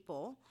young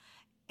people,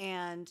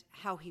 and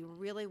how he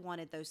really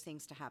wanted those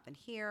things to happen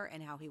here,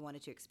 and how he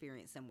wanted to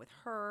experience them with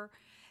her.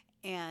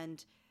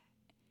 And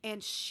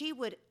she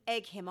would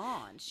egg him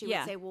on. She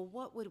would say, "Well,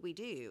 what would we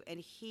do?"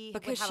 And he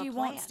because would have she a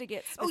plan. wants to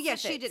get specifics. Oh yeah,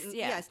 she didn't.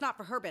 Yeah, it's not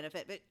for her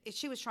benefit, but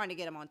she was trying to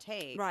get him on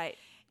tape. Right.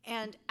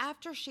 And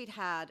after she'd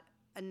had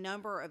a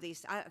number of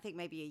these, I think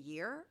maybe a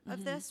year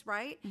of this,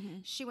 right?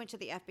 She went to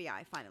the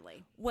FBI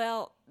finally.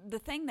 Well, the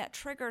thing that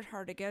triggered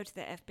her to go to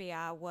the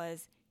FBI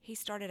was he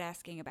started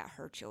asking about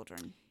her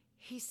children.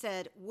 He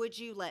said, "Would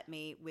you let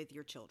me with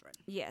your children?"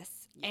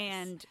 Yes.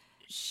 And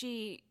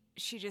she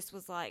just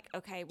was like,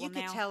 okay, well, you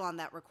could tell on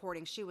that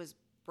recording she was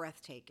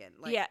breathtaking.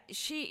 Like, yeah,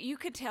 you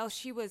could tell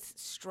she was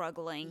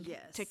struggling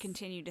to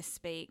continue to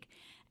speak,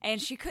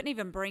 and she couldn't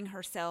even bring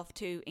herself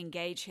to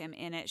engage him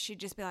in it. She'd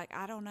just be like,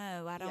 I don't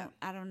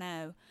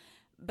know.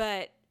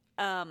 But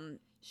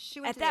she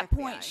went at to that the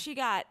point, FBI. she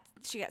got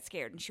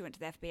scared, and she went to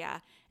the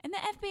FBI. And the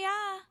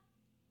FBI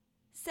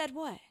said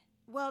what?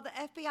 Well, the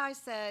FBI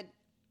said,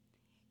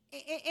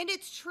 and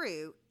it's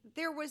true,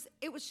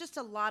 it was just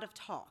a lot of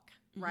talk,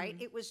 right?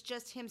 It was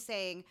just him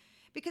saying,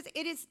 because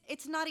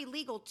it's not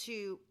illegal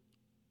to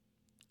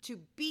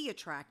be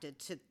attracted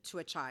to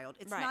a child.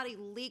 It's not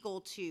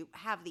illegal to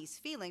have these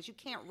feelings. You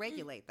can't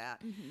regulate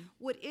that.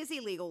 What is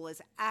illegal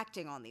is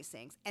acting on these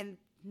things. And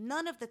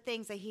none of the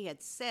things that he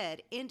had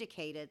said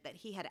indicated that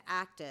he had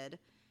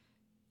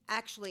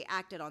actually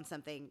acted on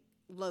something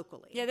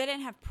locally. Yeah, they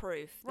didn't have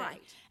proof.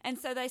 Right. And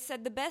so they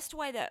said the best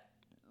way that,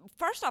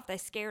 first off, they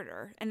scared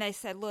her. And they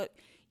said, look,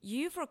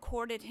 you've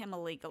recorded him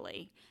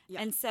illegally.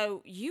 Yeah. And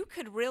so you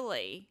could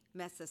really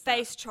Mess this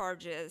face up.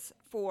 charges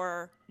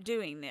for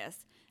doing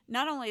this.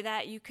 Not only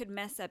that, you could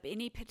mess up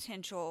any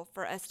potential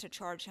for us to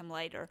charge him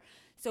later.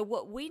 So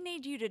what we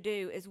need you to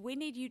do is we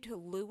need you to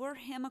lure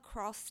him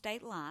across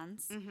state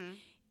lines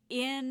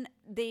in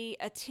the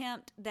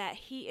attempt that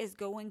he is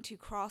going to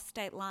cross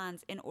state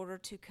lines in order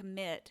to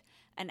commit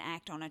an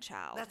act on a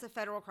child. That's a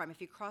federal crime.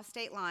 If you cross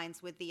state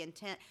lines with the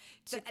intent,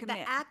 To the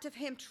commit. act of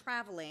him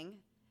traveling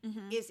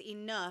is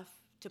enough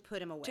to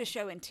put him away. To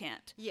show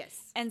intent.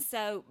 Yes. And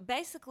so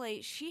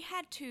basically she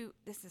had to,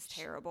 this is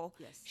terrible,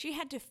 she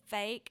had to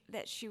fake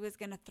that she was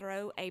going to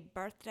throw a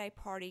birthday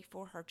party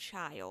for her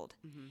child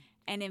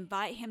and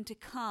invite him to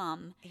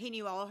come. He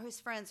knew all his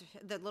friends,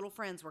 the little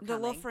friends were The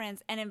coming. little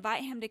friends, and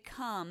invite him to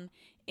come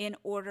in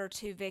order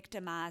to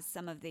victimize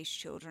some of these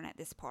children at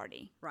this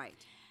party. Right.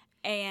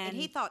 And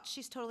he thought,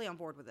 she's totally on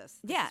board with this.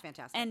 This is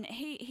fantastic. And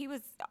he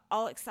was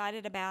all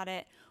excited about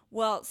it.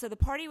 Well, so the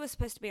party was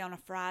supposed to be on a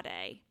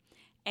Friday.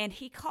 And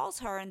he calls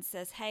her and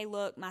says, hey,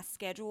 look, my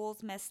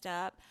schedule's messed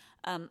up.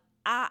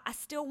 I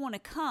still want to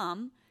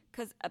come,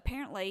 because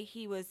apparently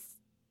he was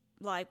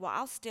like, well,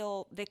 I'll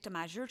still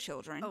victimize your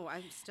children. Oh,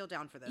 I'm still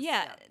down for this.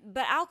 Yeah,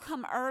 but I'll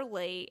come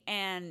early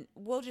and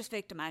we'll just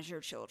victimize your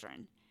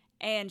children.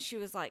 And she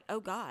was like, oh,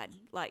 God,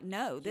 like,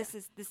 no, this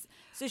is this.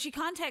 So she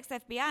contacts the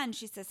FBI and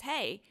she says,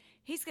 hey,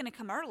 he's going to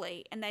come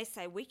early. And they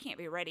say, we can't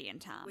be ready in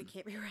time. We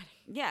can't be ready.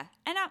 Yeah.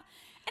 And that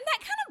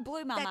kind of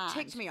blew my mind. That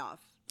ticked me off.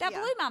 That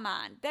blew my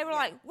mind. They were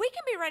like, we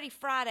can be ready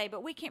Friday,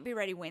 but we can't be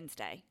ready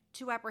Wednesday.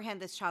 To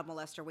apprehend this child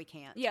molester, we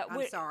can't. Yeah,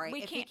 I'm sorry.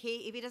 We if can't.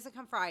 If he doesn't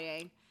come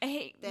Friday,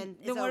 then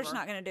it's we're just over.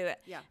 not going to do it.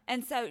 Yeah.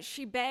 And so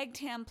she begged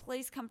him,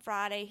 please come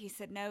Friday. He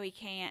said, no, he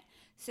can't.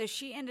 So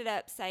she ended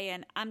up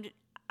saying,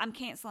 I'm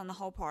canceling the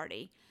whole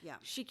party. Yeah.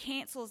 She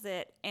cancels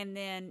it, and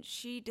then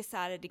she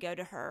decided to go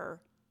to her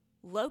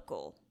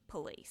local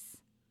police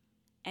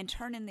and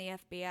turn in the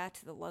FBI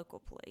to the local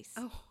police.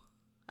 Oh,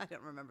 I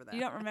don't remember that.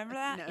 You don't remember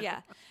that? No.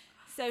 Yeah.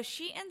 So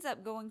she ends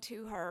up going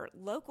to her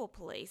local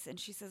police and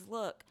she says,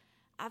 look,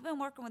 I've been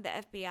working with the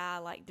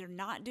FBI. Like, they're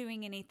not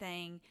doing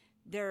anything.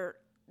 They're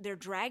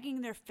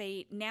dragging their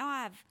feet.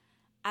 Now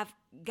I've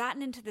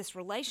gotten into this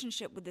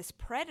relationship with this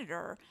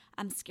predator.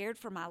 I'm scared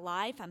for my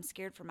life. I'm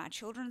scared for my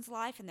children's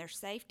life and their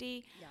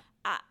safety.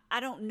 Yeah. I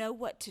don't know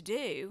what to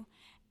do.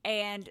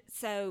 And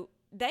so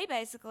they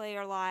basically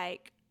are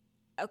like,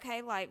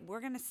 okay, like, we're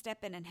going to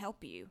step in and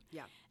help you.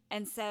 Yeah.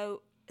 And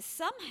so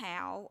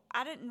somehow,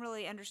 I don't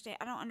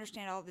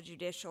understand all the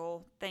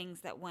judicial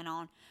things that went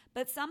on,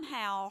 but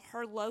somehow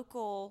her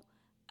local,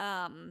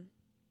 the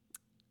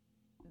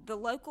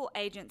local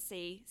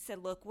agency said,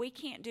 look, we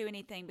can't do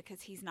anything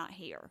because he's not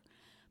here,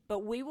 but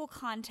we will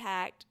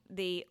contact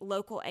the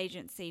local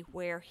agency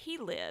where he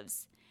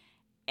lives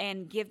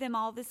and give them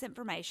all this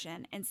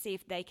information and see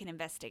if they can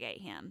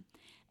investigate him.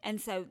 And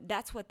so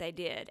that's what they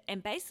did.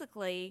 And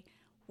basically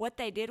what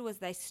they did was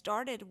they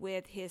started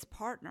with his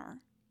partner,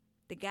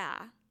 the guy.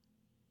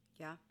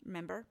 Yeah.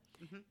 Remember?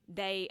 Mm-hmm.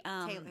 They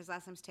Taylor, his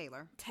last name's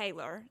Taylor.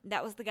 Taylor.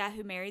 That was the guy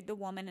who married the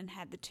woman and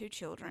had the 2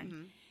 children.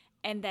 Mm-hmm.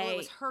 And they Well, it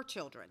was her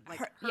children. Like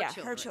her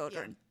children. her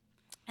children.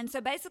 Yeah. And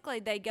so basically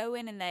they go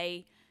in and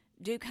they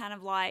do kind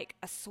of like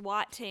a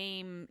SWAT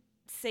team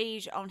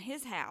siege on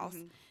his house.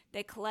 Mm-hmm.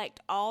 They collect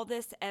all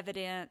this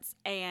evidence,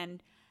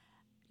 and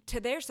to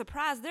their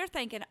surprise, they're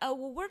thinking, oh,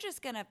 well, we're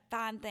just going to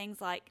find things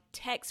like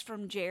texts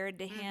from Jared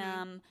to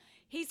him.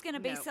 He's going to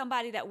be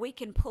somebody that we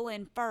can pull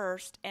in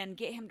first and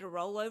get him to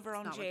roll over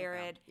on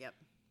Jared. Yep.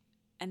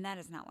 And that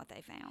is not what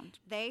they found.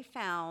 They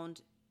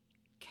found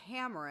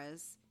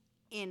cameras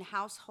in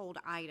household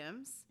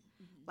items,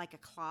 like a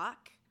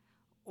clock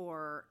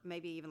or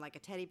maybe even like a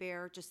teddy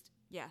bear,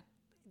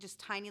 just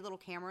tiny little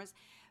cameras.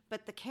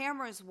 But the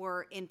cameras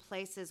were in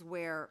places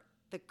where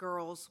the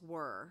girls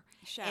were.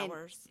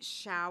 Showers,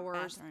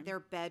 bathroom. Their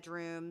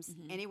bedrooms,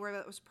 anywhere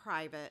that was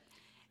private.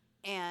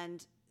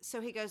 And so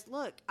he goes,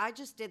 look, I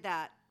just did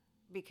that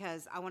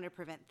because I wanted to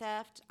prevent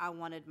theft. I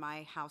wanted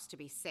my house to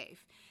be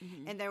safe.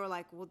 Mm-hmm. And they were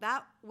like, well,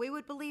 that we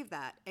would believe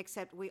that,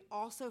 except we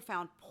also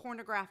found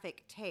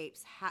pornographic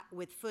tapes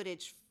with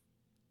footage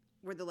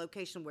where the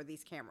location were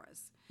these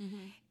cameras. Mm-hmm.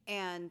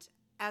 And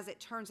as it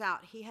turns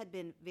out, he had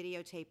been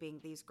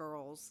videotaping these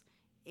girls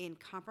in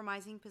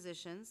compromising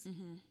positions,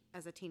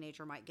 as a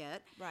teenager might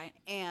get. Right.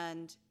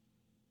 And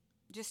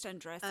just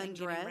undressing,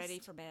 getting ready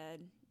for bed.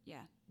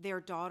 Yeah.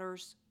 Their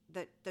daughters,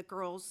 the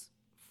girls'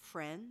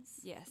 friends.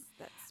 Yes,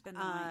 that's been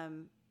the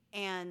night.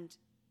 And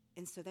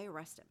so they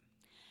arrest him.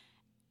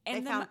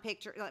 And they found a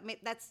picture. Like,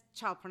 that's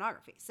child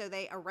pornography. So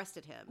they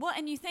arrested him. Well,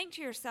 and you think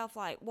to yourself,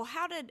 like, well,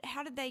 how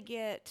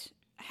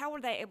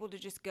were they able to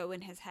just go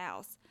in his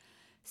house?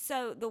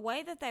 So the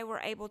way that they were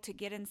able to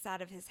get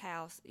inside of his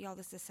house, y'all,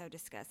 this is so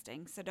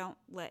disgusting. So don't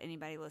let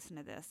anybody listen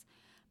to this.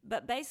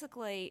 But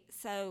basically,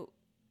 so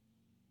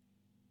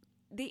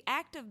the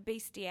act of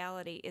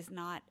bestiality is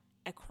not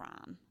a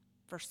crime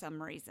for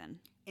some reason.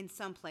 In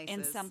some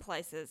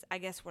places, I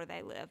guess where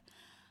they live.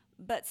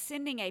 But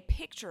sending a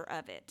picture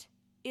of it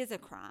is a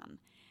crime.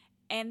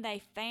 And they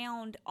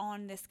found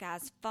on this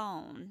guy's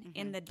phone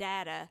in the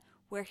data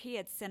where he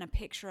had sent a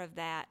picture of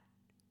that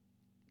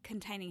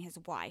containing his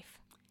wife.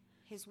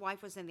 His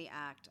wife was in the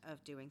act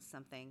of doing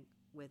something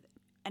with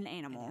an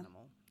animal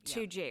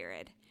to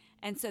Jared.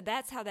 And so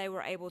that's how they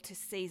were able to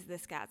seize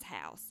this guy's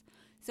house.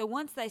 So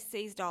once they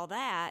seized all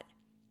that,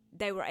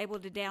 they were able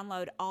to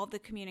download all the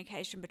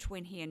communication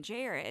between he and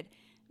Jared.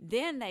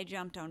 Then they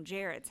jumped on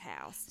Jared's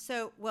house.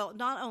 So, well,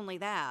 not only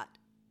that,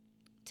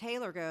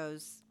 Taylor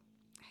goes,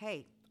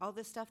 hey, all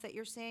this stuff that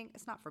you're seeing,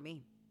 it's not for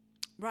me.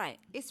 Right.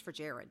 It's for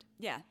Jared.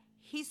 Yeah.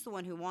 He's the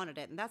one who wanted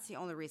it, and that's the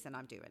only reason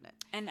I'm doing it.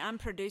 And I'm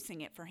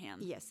producing it for him.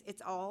 Yes,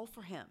 it's all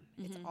for him.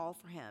 It's all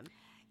for him.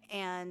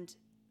 And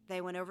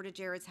they went over to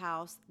Jared's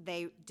house.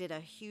 They did a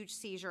huge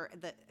seizure.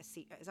 Is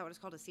that what it's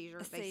called, a seizure?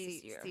 They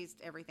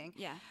seized everything.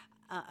 Yeah.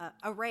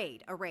 A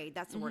raid.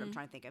 That's the word I'm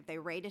trying to think of. They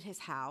raided his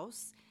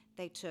house.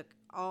 They took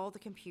all the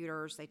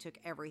computers. They took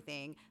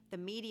everything. The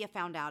media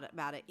found out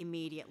about it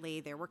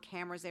immediately. There were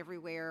cameras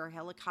everywhere,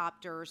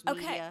 helicopters,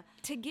 media. Okay,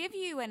 to give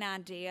you an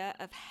idea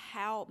of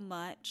how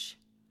much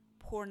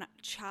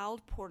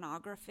child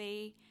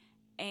pornography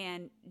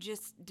and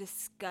just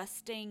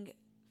disgusting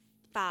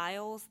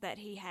files that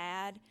he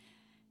had,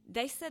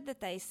 they said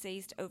that they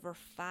seized over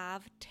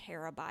 5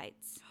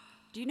 terabytes.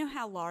 Do you know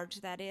how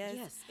large that is?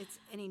 Yes, it's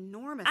an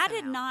enormous I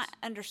amount. did not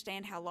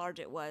understand how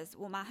large it was.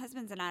 Well, my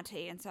husband's in IT,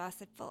 and so I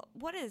said,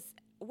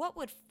 what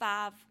would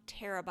 5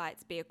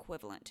 terabytes be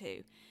equivalent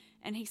to?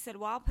 And he said,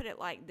 well, I'll put it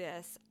like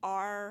this.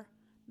 Our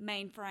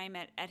mainframe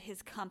at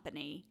his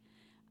company,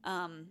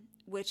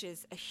 which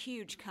is a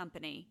huge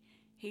company,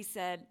 he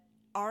said,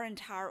 our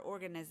entire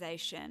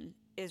organization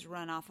is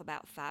run off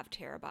about 5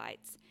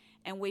 terabytes,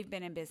 and we've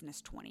been in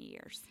business 20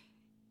 years.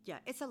 Yeah,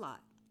 it's a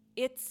lot.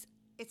 It's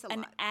a an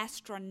lot.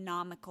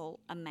 astronomical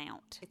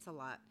amount. It's a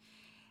lot.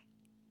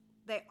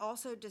 They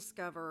also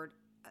discovered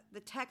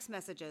the text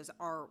messages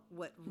are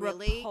what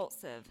really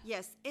repulsive.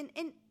 Yes, and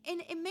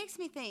it makes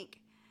me think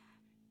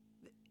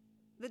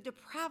the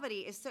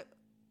depravity is so.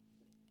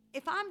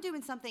 if I'm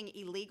doing something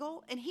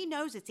illegal, and he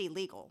knows it's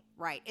illegal,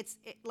 right?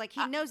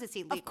 He knows it's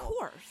illegal. Of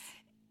course.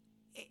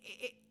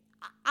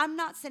 I'm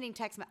not sending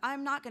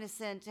I'm not going to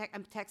send a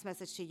text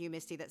message to you,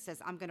 Misty, that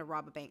says I'm going to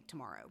rob a bank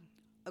tomorrow.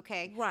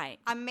 Okay? Right.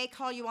 I may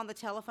call you on the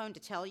telephone to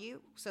tell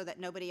you so that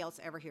nobody else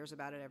ever hears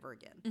about it ever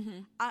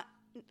again.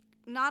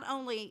 Not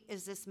only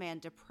is this man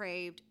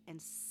depraved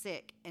and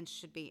sick and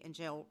should be in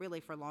jail really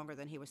for longer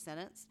than he was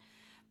sentenced,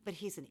 but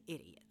he's an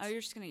idiot. Oh,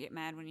 you're just going to get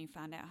mad when you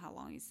find out how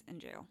long he's in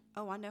jail.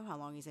 Oh, I know how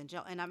long he's in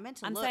jail. And I meant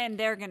to I'm look. saying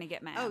they're going to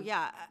get mad. Oh,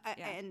 yeah.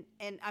 Yeah.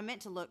 And I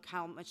meant to look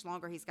how much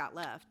longer he's got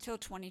left. Till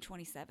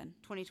 2027.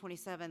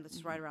 2027,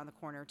 that's right around the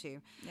corner,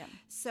 too. Yeah.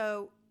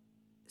 So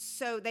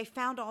they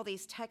found all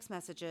these text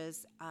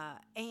messages,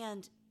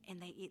 and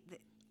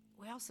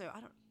we also,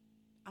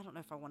 I don't know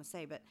if I want to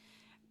say, but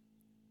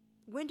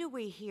when do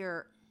we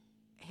hear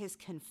his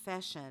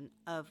confession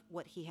of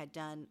what he had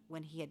done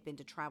when he had been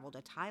to travel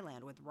to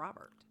Thailand with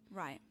Robert?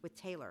 Right. With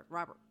Taylor.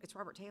 It's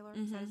Robert Taylor,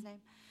 is that his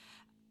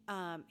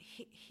name?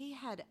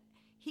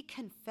 He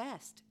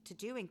confessed to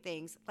doing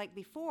things like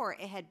before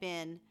it had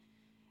been,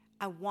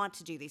 I want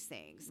to do these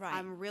things. Right.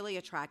 I'm really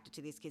attracted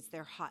to these kids.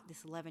 They're hot.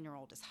 This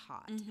 11-year-old is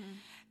hot.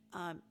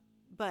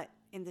 But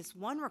in this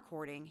one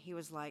recording, he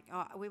was like,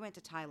 oh, we went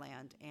to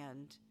Thailand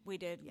and We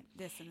did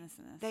this and this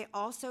and this. they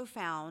also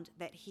found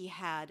that he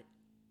had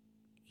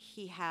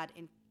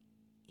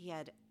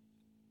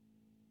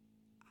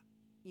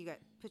you got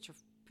put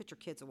your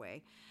kids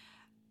away.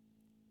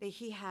 That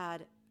he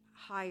had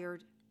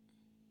hired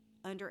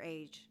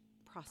underage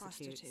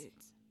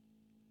prostitutes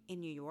in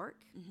New York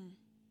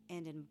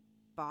and in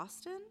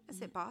Boston.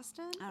 Is it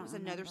Boston? I don't It was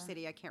another remember.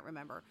 city, I can't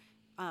remember.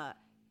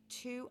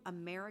 2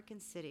 American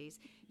cities.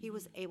 He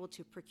was able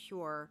to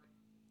procure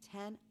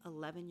 10,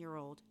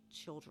 11-year-old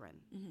children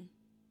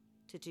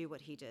to do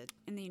what he did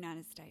in the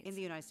United States. in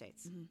the United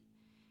States.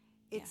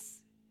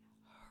 It's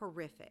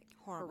horrific.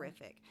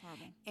 Horrific.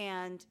 Horrible.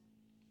 And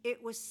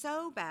it was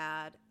so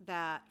bad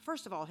that,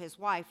 first of all, his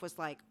wife was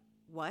like,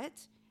 what?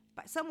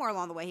 But somewhere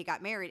along the way, he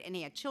got married and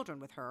he had children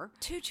with her.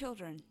 2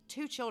 children.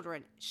 2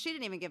 children. She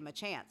didn't even give him a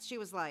chance. She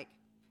was like,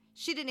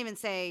 she didn't even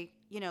say,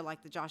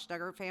 like the Josh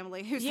Duggar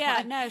family. Who's Yeah,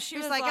 like, no, she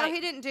was like, like- oh, he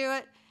didn't do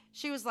it.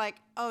 She was like,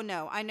 oh,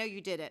 no, I know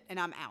you did it, and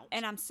I'm out.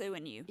 And I'm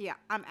suing you. Yeah,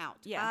 I'm out.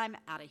 Yeah. I'm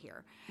out of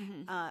here.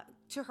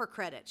 To her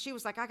credit, she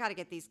was like, I got to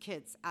get these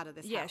kids out of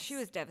this Yeah, house. she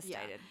was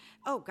devastated.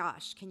 Oh,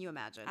 gosh, can you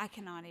imagine? I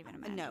cannot even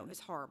imagine. No, it's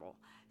horrible.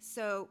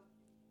 So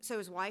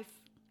his wife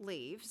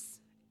leaves,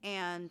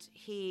 and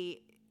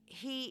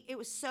it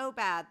was so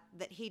bad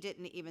that he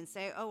didn't even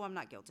say, oh, I'm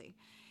not guilty.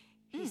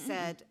 He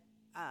said,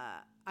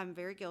 I'm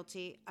very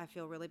guilty. I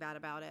feel really bad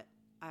about it.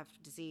 I have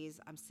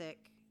disease. I'm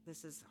sick.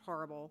 This is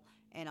horrible.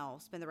 And I'll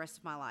spend the rest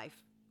of my life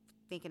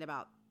thinking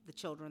about the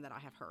children that I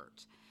have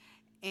hurt.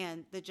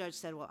 And the judge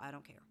said, well, I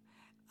don't care.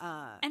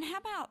 And how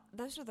about,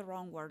 those are the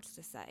wrong words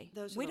to say.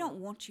 Those are we the don't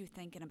wrong- want you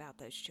thinking about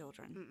those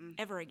children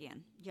ever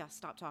again. Yeah,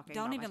 stop talking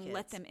Don't about my even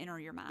let kids. them enter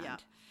your mind.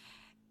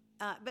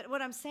 Yeah. But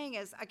what I'm saying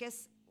is, I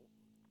guess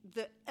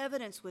the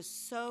evidence was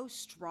so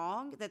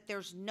strong that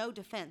there's no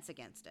defense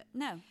against it.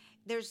 No.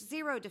 There's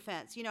zero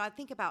defense. I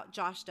think about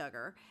Josh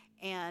Duggar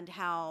and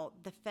how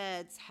the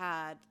feds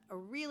had a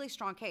really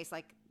strong case.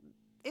 Like,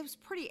 it was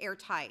pretty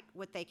airtight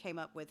what they came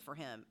up with for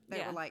him. They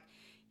Yeah. were like,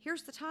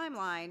 here's the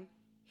timeline.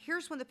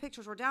 Here's when the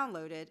pictures were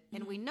downloaded,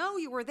 and we know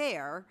you were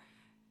there.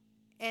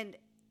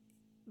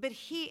 But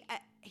he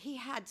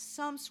had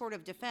some sort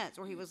of defense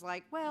where he was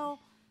like, well,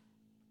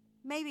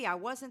 maybe I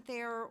wasn't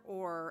there,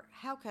 or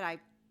how could I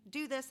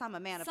do this? I'm a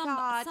man of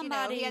God.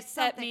 Somebody he had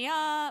set something. me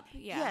up.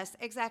 Yeah. Yes,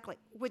 exactly.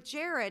 With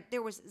Jared,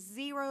 there was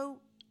zero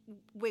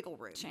wiggle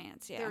room.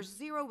 Chance, yeah. There's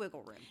zero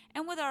wiggle room.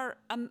 And with our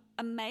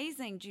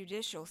amazing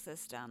judicial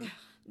system,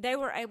 they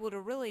were able to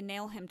really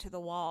nail him to the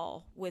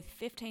wall with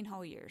 15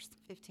 whole years.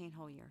 15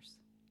 whole years.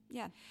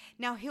 Yeah.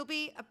 Now he'll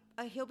be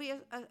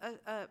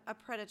a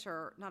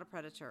predator, not a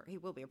predator. He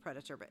will be a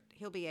predator, but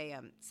he'll be a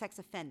sex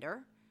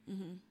offender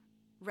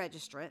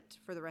registrant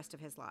for the rest of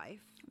his life.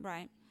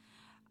 Right.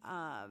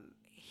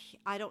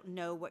 I don't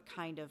know what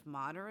kind of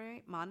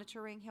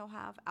monitoring he'll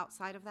have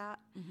outside of that,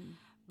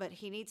 but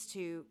he needs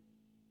to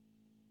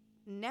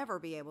never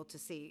be able to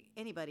see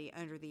anybody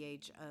under the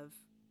age of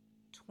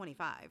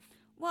 25.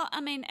 Well,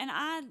 I mean, and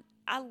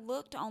I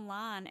looked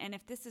online, and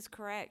if this is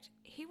correct,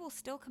 he will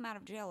still come out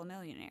of jail a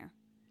millionaire.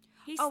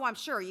 I'm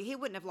sure he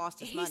wouldn't have lost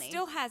his He money.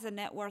 still has a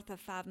net worth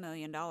of $5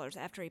 million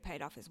after he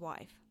paid off his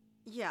wife.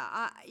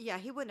 Yeah,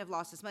 he wouldn't have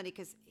lost his money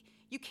because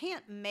you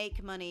can't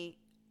make money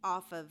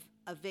off of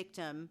a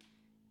victim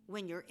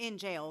when you're in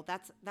jail.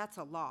 That's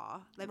a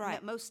law.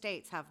 Right. Most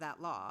states have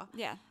that law.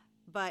 Yeah.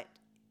 But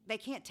they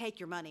can't take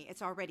your money.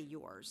 It's already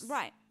yours.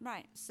 Right,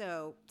 right.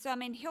 So I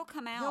mean, he'll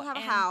come out. he'll have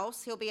a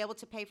house. He'll be able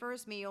to pay for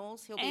his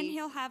meals.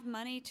 He'll have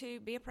money to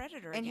be a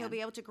predator and again. he'll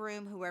be able to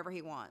groom whoever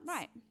he wants.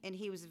 Right. And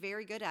he was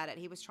very good at it.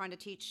 He was trying to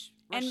teach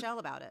And- Rochelle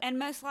about it. And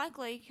most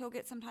likely, he'll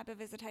get some type of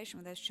visitation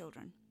with those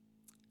children.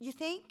 You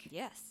think?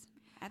 Yes,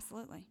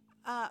 absolutely.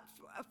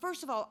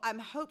 First of all, I'm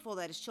hopeful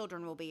that his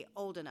children will be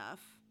old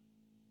enough.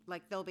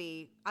 Like they'll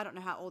be, I don't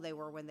know how old they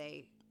were when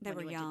they They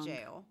when were he young. went to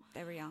jail.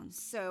 They were young.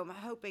 So I'm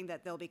hoping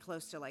that they'll be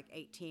close to like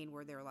 18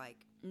 where they're like,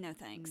 No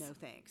thanks. no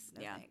thanks,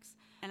 no Yeah. thanks.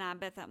 And I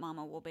bet that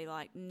mama will be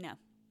like, no.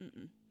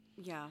 Mm-mm.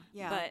 Yeah,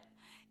 yeah.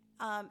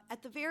 But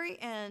At the very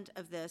end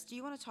of this, do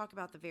you want to talk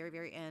about the very,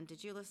 very end?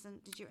 Did you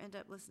end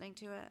up listening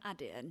to it? I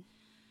did.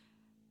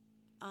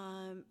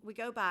 We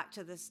go back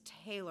to this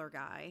Taylor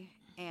guy,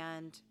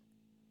 and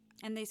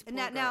And poor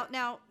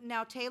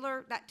now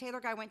Taylor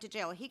guy went to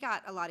jail. He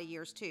got a lot of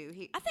years too.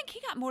 I think he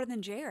got more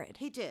than Jared.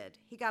 He did.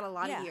 He got a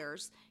lot Yeah. of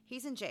years.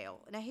 He's in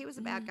jail. Now, he was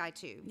a bad guy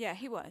too. Yeah,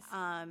 he was.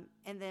 And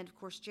then, of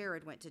course,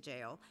 Jared went to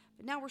jail.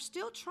 But now we're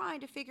still trying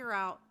to figure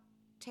out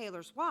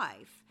Taylor's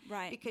wife.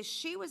 Right. Because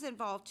she was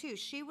involved too.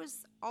 She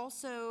was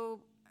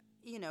also,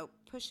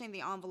 pushing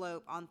the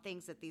envelope on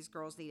things that these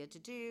girls needed to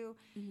do,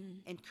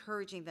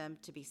 encouraging them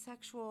to be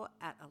sexual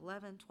at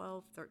 11,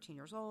 12, 13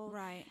 years old.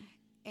 Right.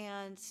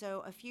 And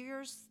so a few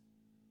years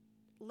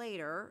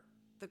later,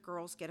 the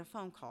girls get a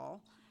phone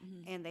call,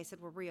 and they said,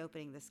 we're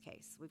reopening this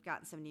case. We've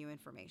gotten some new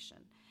information.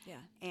 Yeah.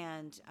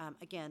 And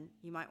again,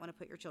 you might want to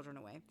put your children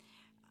away.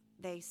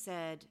 They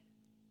said,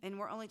 and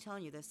we're only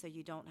telling you this so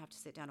you don't have to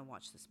sit down and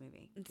watch this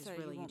movie. Because So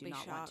really, you won't do be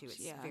not want to. shocked.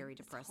 It's Yeah, very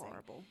depressing. It's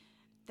horrible.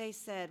 They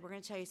said, we're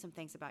going to tell you some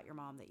things about your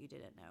mom that you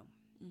didn't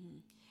know.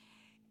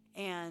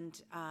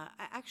 And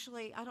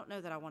I don't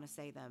know that I want to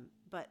say them,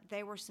 but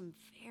they were some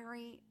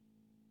very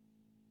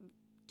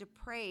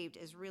depraved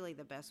is really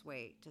the best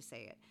way to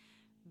say it.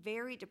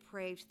 Very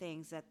depraved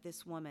things that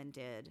this woman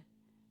did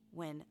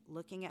when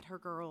looking at her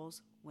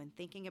girls, when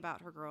thinking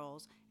about her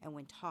girls, and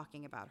when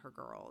talking about her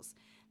girls,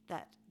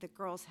 that the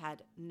girls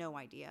had no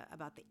idea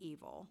about the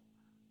evil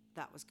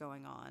that was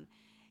going on.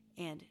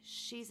 And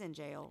she's in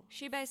jail.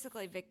 She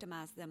basically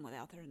victimized them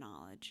without their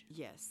knowledge.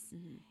 Yes.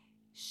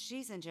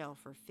 She's in jail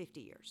for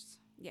 50 years.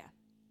 Yeah.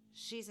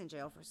 She's in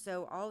jail for,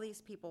 so all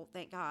these people,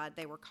 thank God,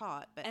 they were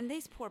caught, but And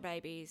these poor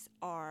babies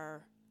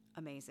are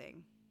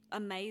amazing.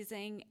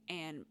 amazing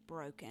and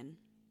broken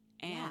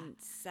and Yeah.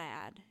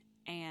 sad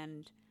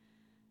and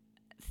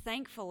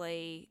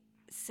thankfully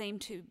seem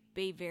to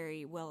be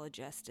very well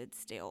adjusted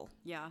still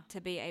Yeah.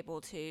 to be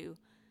able to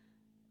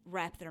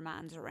wrap their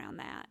minds around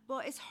that. Well,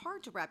 it's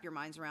hard to wrap your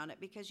minds around it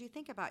because you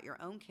think about your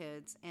own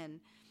kids, and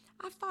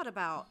I've thought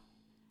about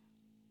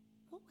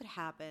what would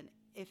happen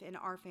if in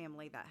our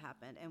family that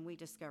happened and we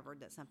discovered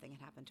that something had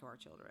happened to our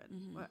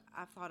children. Well,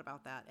 I've thought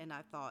about that, and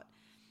I thought,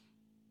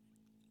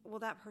 well,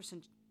 that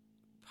person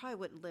probably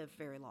wouldn't live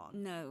very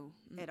long No.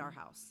 at our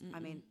house. I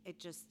mean, it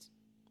just,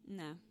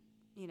 No.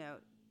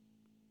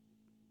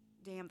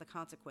 damn the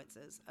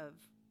consequences of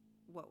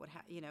what would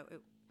happen,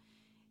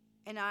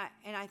 and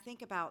I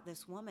think about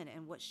this woman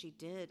and what she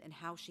did and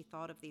how she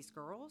thought of these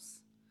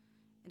girls,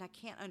 and I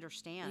can't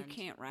understand. You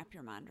can't wrap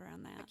your mind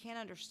around I that. can't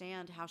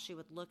understand how she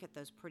would look at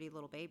those pretty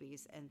little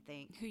babies and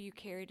think, Who you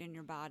carried in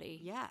your body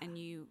Yeah. and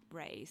you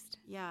raised.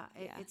 yeah,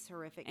 Yeah. it's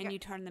horrific. And Yeah, you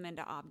turn them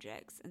into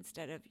objects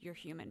instead of your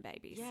human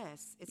babies.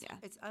 yes, Yeah.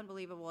 it's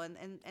unbelievable.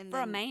 And For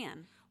a then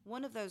man.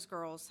 one of those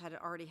girls had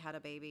already had a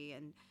baby,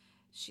 and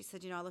she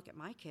said, I look at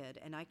my kid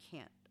and I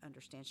can't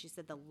understand. She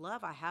said, the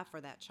love I have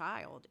for that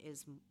child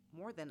is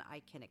more than I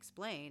can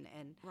explain.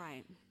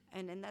 Right.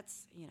 And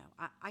that's,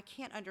 I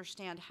can't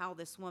understand how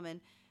this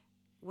woman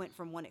went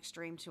from one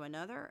extreme to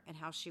another and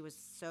how she was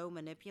so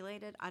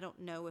manipulated. I don't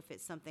know if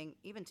it's something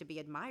even to be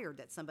admired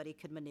that somebody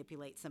could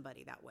manipulate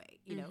somebody that way.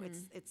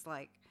 It's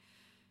like,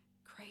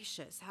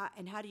 gracious.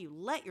 How do you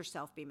let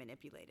yourself be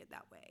manipulated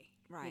that way?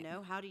 Right.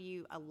 How do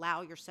you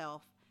allow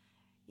yourself,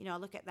 I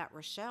look at that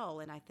Rochelle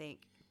and I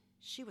think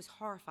she was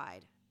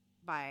horrified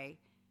by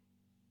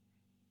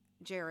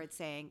Jared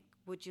saying,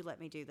 would you let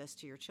me do this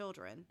to your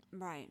children?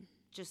 Right.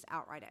 Just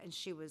outright. And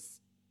she was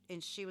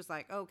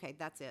like, okay,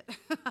 that's it.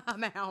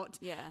 I'm out.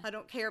 Yeah. I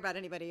don't care about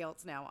anybody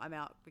else now. I'm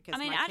out because I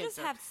my I kids just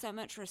are, have so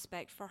much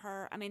respect for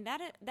her. I mean,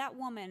 that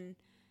woman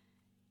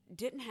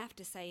didn't have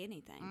to say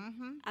anything.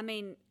 Mm-hmm. I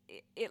mean,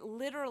 it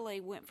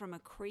literally went from a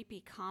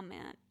creepy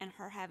comment and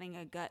her having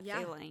a gut Yeah.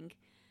 feeling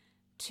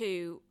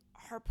to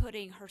her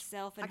putting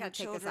herself and I her gotta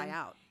take this children guy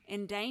out.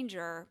 in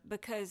danger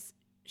because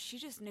she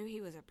just knew he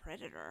was a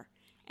predator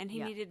and he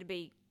Yeah. needed to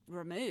be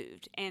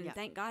removed. And Yeah.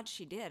 thank God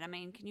she did. I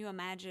mean, can you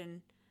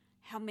imagine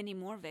how many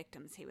more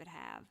victims he would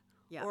have?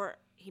 Yeah. Or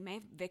he may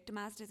have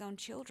victimized his own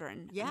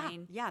children. Yeah. I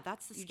mean, Yeah.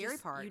 That's the scary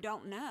part. You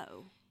don't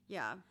know.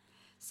 Yeah.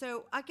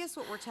 So I guess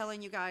what we're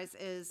telling you guys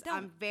is Don't.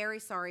 I'm very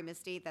sorry,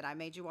 Misty, that I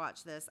made you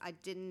watch this. I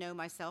didn't know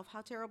myself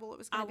how terrible it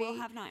was I going to be.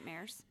 will have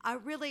nightmares. I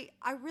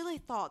really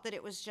thought that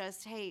it was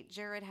just, hey,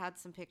 Jared had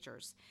some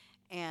pictures,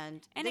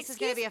 and this is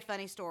going to be a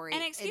funny story.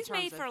 And in excuse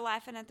me terms of- for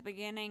laughing at the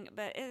beginning,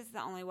 but it is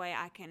the only way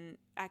I can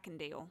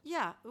deal.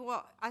 Yeah,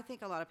 well, I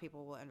think a lot of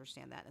people will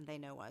understand that, and they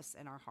know us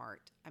in our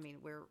heart. I mean,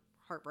 we're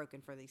heartbroken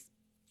for these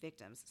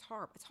victims. It's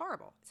horrible. It's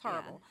horrible. It's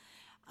horrible.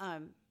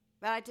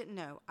 But I didn't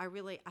know. I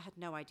had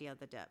no idea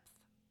the depth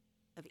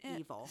of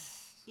evil.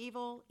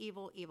 Evil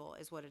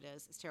is what it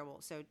is. It's terrible.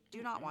 So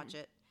do not watch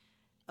it.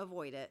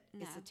 Avoid it.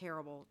 It's a No.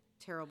 terrible,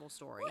 terrible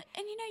story. Well,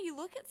 and you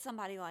look at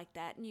somebody like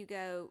that and you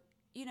go,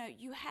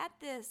 you had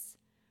this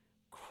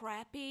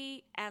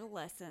crappy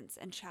adolescence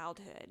and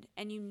childhood,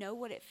 and you know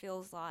what it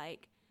feels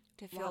like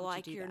to Why feel would you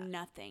like do you're that?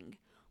 nothing.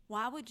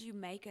 Why would you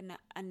make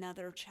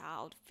another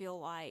child feel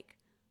like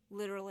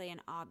literally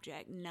an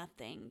object,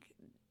 nothing,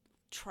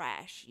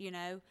 trash, you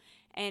know?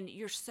 And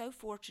you're so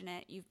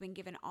fortunate. You've been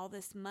given all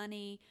this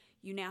money.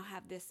 You now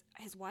have this.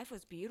 His wife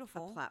was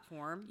beautiful. A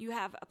platform. You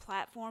have a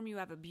platform. You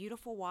have a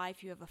beautiful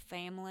wife. You have a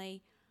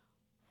family.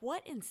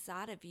 What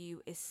inside of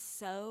you is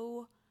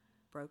so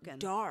Broken.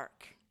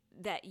 dark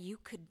that you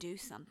could do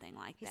something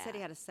like He that? said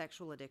he had a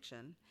sexual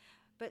addiction.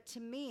 But to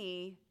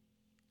me,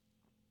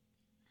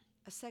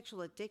 a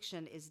sexual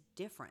addiction is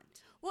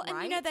different. Well, right?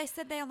 and you know, they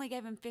said they only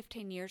gave him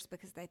 15 years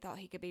because they thought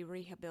he could be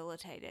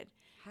rehabilitated.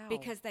 How?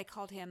 Because they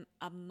called him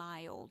a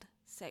mild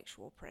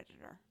sexual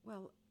predator.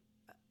 Well,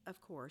 of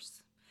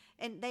course.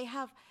 And they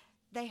have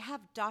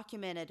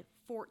documented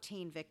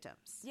 14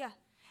 victims. Yeah.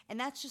 And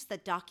that's just the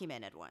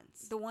documented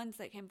ones. The ones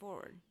that came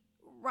forward.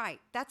 Right.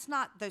 That's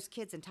not those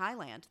kids in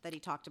Thailand that he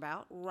talked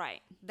about.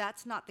 Right.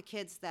 That's not the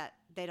kids that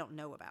they don't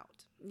know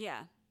about.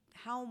 Yeah.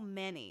 How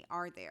many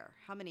are there?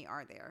 How many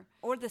are there?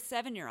 Or the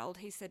 7-year-old,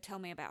 he said, tell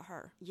me about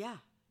her. Yeah.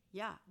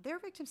 Yeah. They're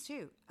victims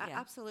too. Yeah.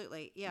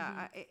 Absolutely.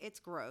 Yeah. It's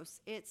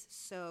gross. It's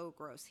so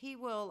gross. He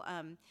will,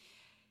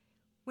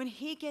 when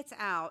he gets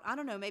out, I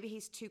don't know, maybe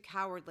he's too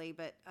cowardly,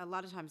 but a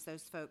lot of times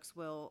those folks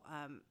will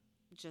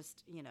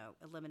just,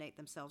 eliminate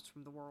themselves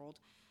from the world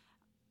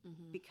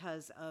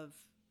because of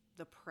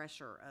the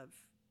pressure of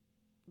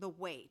the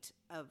weight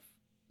of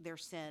their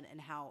sin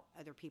and how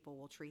other people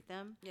will treat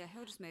them. Yeah,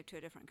 he'll just move to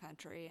a different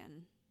country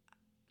and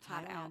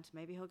hide out. Thailand.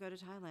 Maybe he'll go to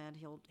Thailand.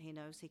 He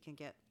knows he can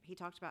get. He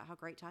talked about how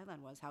great Thailand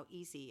was, how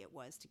easy it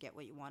was to get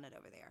what you wanted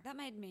over there. That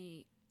made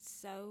me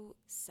so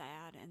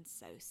sad and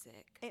so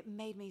sick. It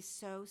made me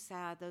so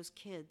sad. Those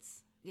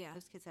kids. Yeah.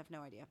 Those kids have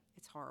no idea.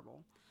 It's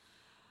horrible.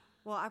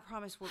 Well, I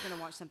promise we're going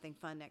to watch something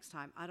fun next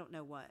time. I don't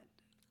know what.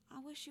 I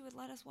wish you would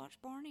let us watch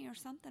Barney or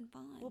something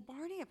fun. Well,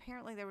 Barney,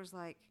 apparently there was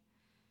like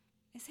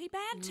Is he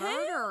bad too?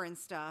 murder and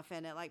stuff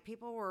in it. Like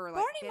people were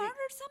like Barney getting- murdered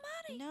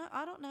somebody? No,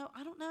 I don't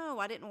know.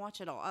 I didn't watch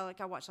it all.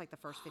 I watched like the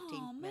first 15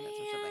 Oh, minutes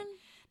or something. man.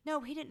 No,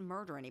 he didn't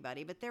murder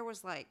anybody, but there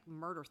was like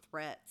murder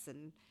threats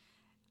and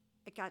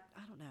it got,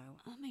 I don't know.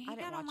 I mean, he I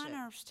didn't got on watch my it.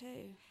 nerves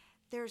too.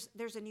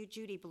 There's a new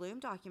Judy Blume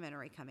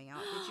documentary coming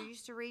out. Did you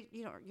used to read,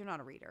 you're not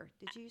a reader.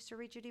 Did you used to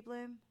read Judy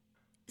Blume?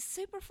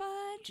 Super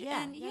Fudge?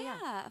 Yeah, and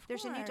yeah. of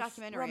There's a new course.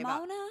 documentary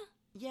about- Ramona?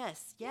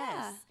 Yes.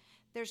 Yeah.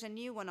 There's a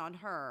new one on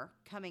her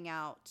coming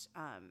out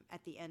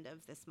at the end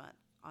of this month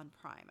on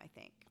Prime, I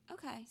think.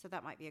 Okay. So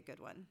that might be a good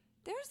one.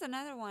 There's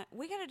another one.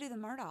 We got to do the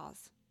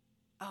Murdaughs.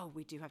 Oh,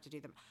 we do have to do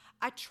them.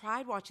 I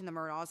tried watching the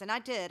Murdaughs, and I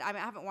did. I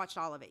haven't watched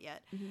all of it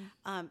yet.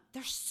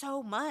 There's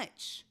so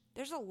much.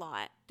 There's a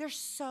lot. There's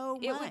so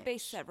much. It would be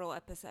several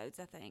episodes,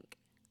 I think.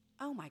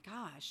 Oh my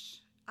gosh.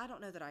 I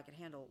don't know that I could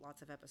handle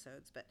lots of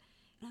episodes, but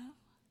No?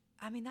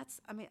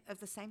 of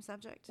the same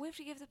subject. We have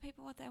to give the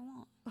people what they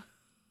want.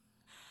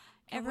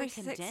 Can we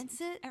condense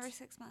it? Every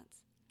 6 months.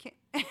 Can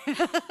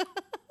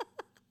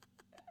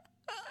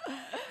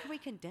we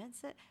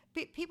condense it?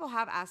 People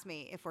have asked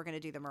me if we're going to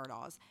do the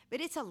Murdaughs,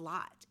 but it's a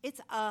lot.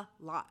 It's a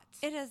lot.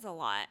 It is a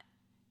lot.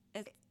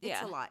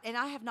 It's a lot. And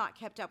I have not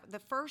kept up.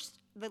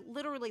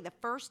 Literally the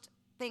first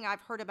thing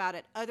I've heard about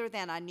it, other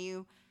than I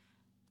knew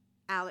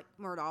Alec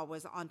Murdaugh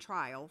was on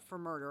trial for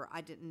murder.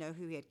 I didn't know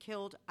who he had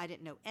killed. I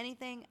didn't know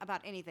anything about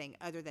anything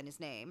other than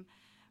his name,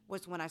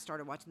 was when I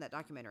started watching that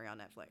documentary on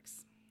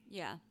Netflix.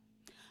 Yeah.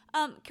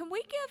 Can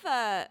we give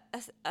a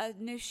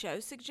new show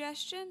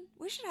suggestion?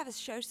 We should have a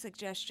show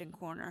suggestion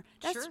corner.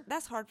 Sure.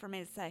 That's hard for me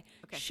to say.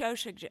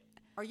 Okay.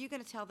 Are you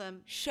going to tell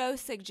them? Show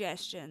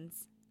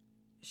suggestions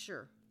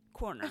Sure.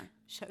 corner.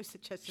 Show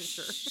suggestions,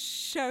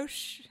 sure.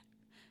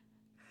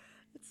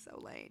 It's so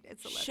late.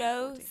 It's 11:14.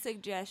 Show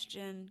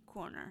suggestion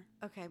corner.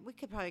 Okay, we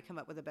could probably come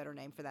up with a better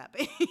name for that.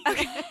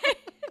 Okay.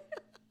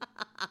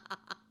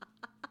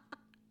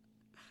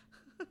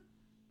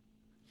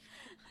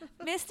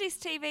 Misty's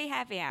TV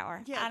happy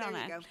hour. Yeah, I don't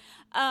there you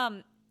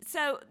know.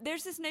 So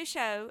there's this new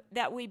show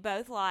that we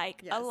both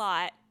like Yes. a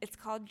lot. It's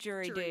called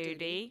Jury Jury Duty.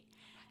 Duty.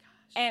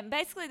 And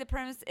basically the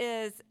premise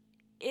is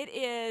it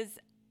is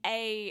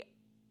a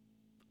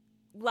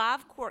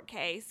live court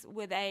case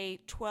with a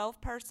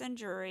 12-person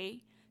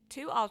jury,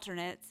 2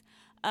 alternates,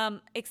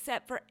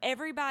 except for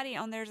everybody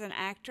on there's an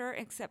actor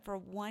except for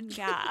one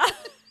guy.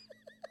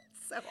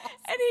 So awesome.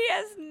 And he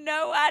has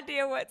no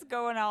idea what's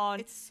going on.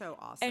 It's so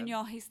awesome. And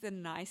y'all, he's the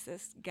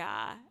nicest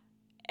guy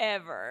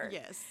ever.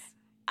 Yes.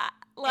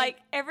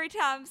 Every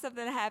time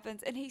something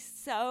happens, and he's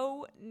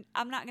so,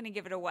 I'm not going to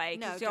give it away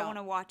No, because y'all don't. want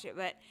to watch it,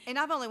 but. And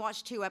I've only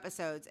watched 2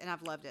 episodes, and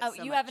I've loved it so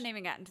You much. haven't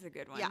even gotten to the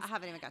good ones. Yeah, I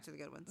haven't even got to the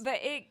good ones. But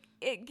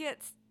it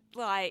gets,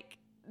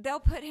 they'll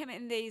put him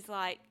in these,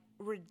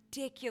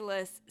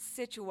 ridiculous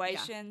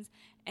situations,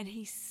 and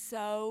he's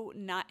so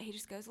not, he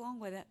just goes along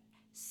with it.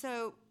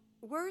 So,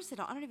 where is it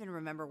on? I don't even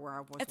remember where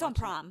I was It's on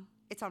watching it. Prime.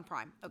 It's on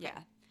Prime. Okay.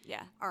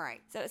 Yeah. All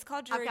right. So it's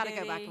called Jury I've got to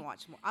Duty. go back and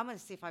watch more. I'm going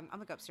to see if I'm going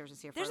to go upstairs and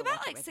see if There's Riley about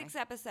watch it with 6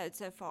 me. episodes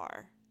so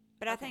far.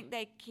 But I Okay. think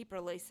they keep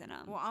releasing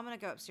them. Well, I'm going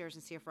to go upstairs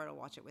and see if Fred will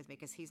watch it with me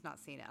because he's not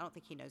seen it. I don't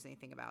think he knows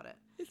anything about it.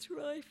 It's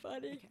really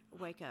funny. Okay,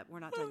 wake up.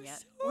 We're not done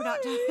yet. We're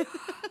not done.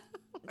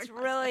 It's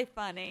really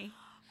funny.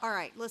 All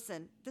right,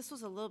 listen. This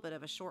was a little bit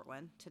of a short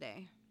one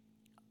today.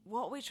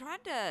 Well, we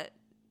tried to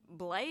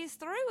blaze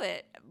through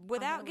it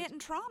without we getting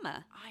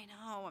trauma. I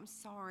know. I'm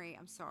sorry.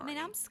 I mean,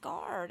 I'm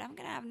scarred. I'm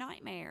going to have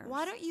nightmares.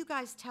 Why don't you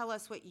guys tell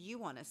us what you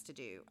want us to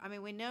do? I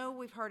mean, we know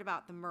we've heard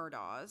about the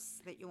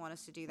Murdaws, that you want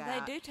us to do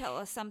that. They do tell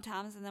us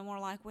sometimes, and then we're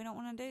like, we don't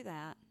want to do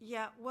that.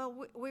 Yeah, well,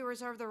 we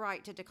reserve the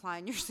right to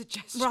decline your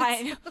suggestions.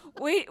 Right.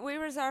 we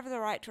reserve the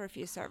right to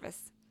refuse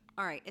service.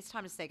 All right, it's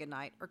time to say good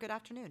night or good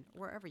afternoon,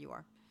 wherever you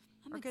are.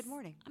 Or good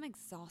morning. I'm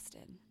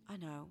exhausted. I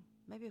know.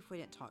 Maybe if we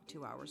didn't talk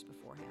 2 hours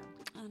beforehand.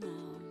 I know.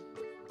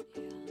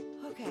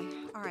 Yeah. Okay.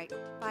 All right.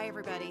 Bye,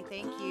 everybody.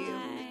 Thank you.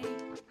 Bye.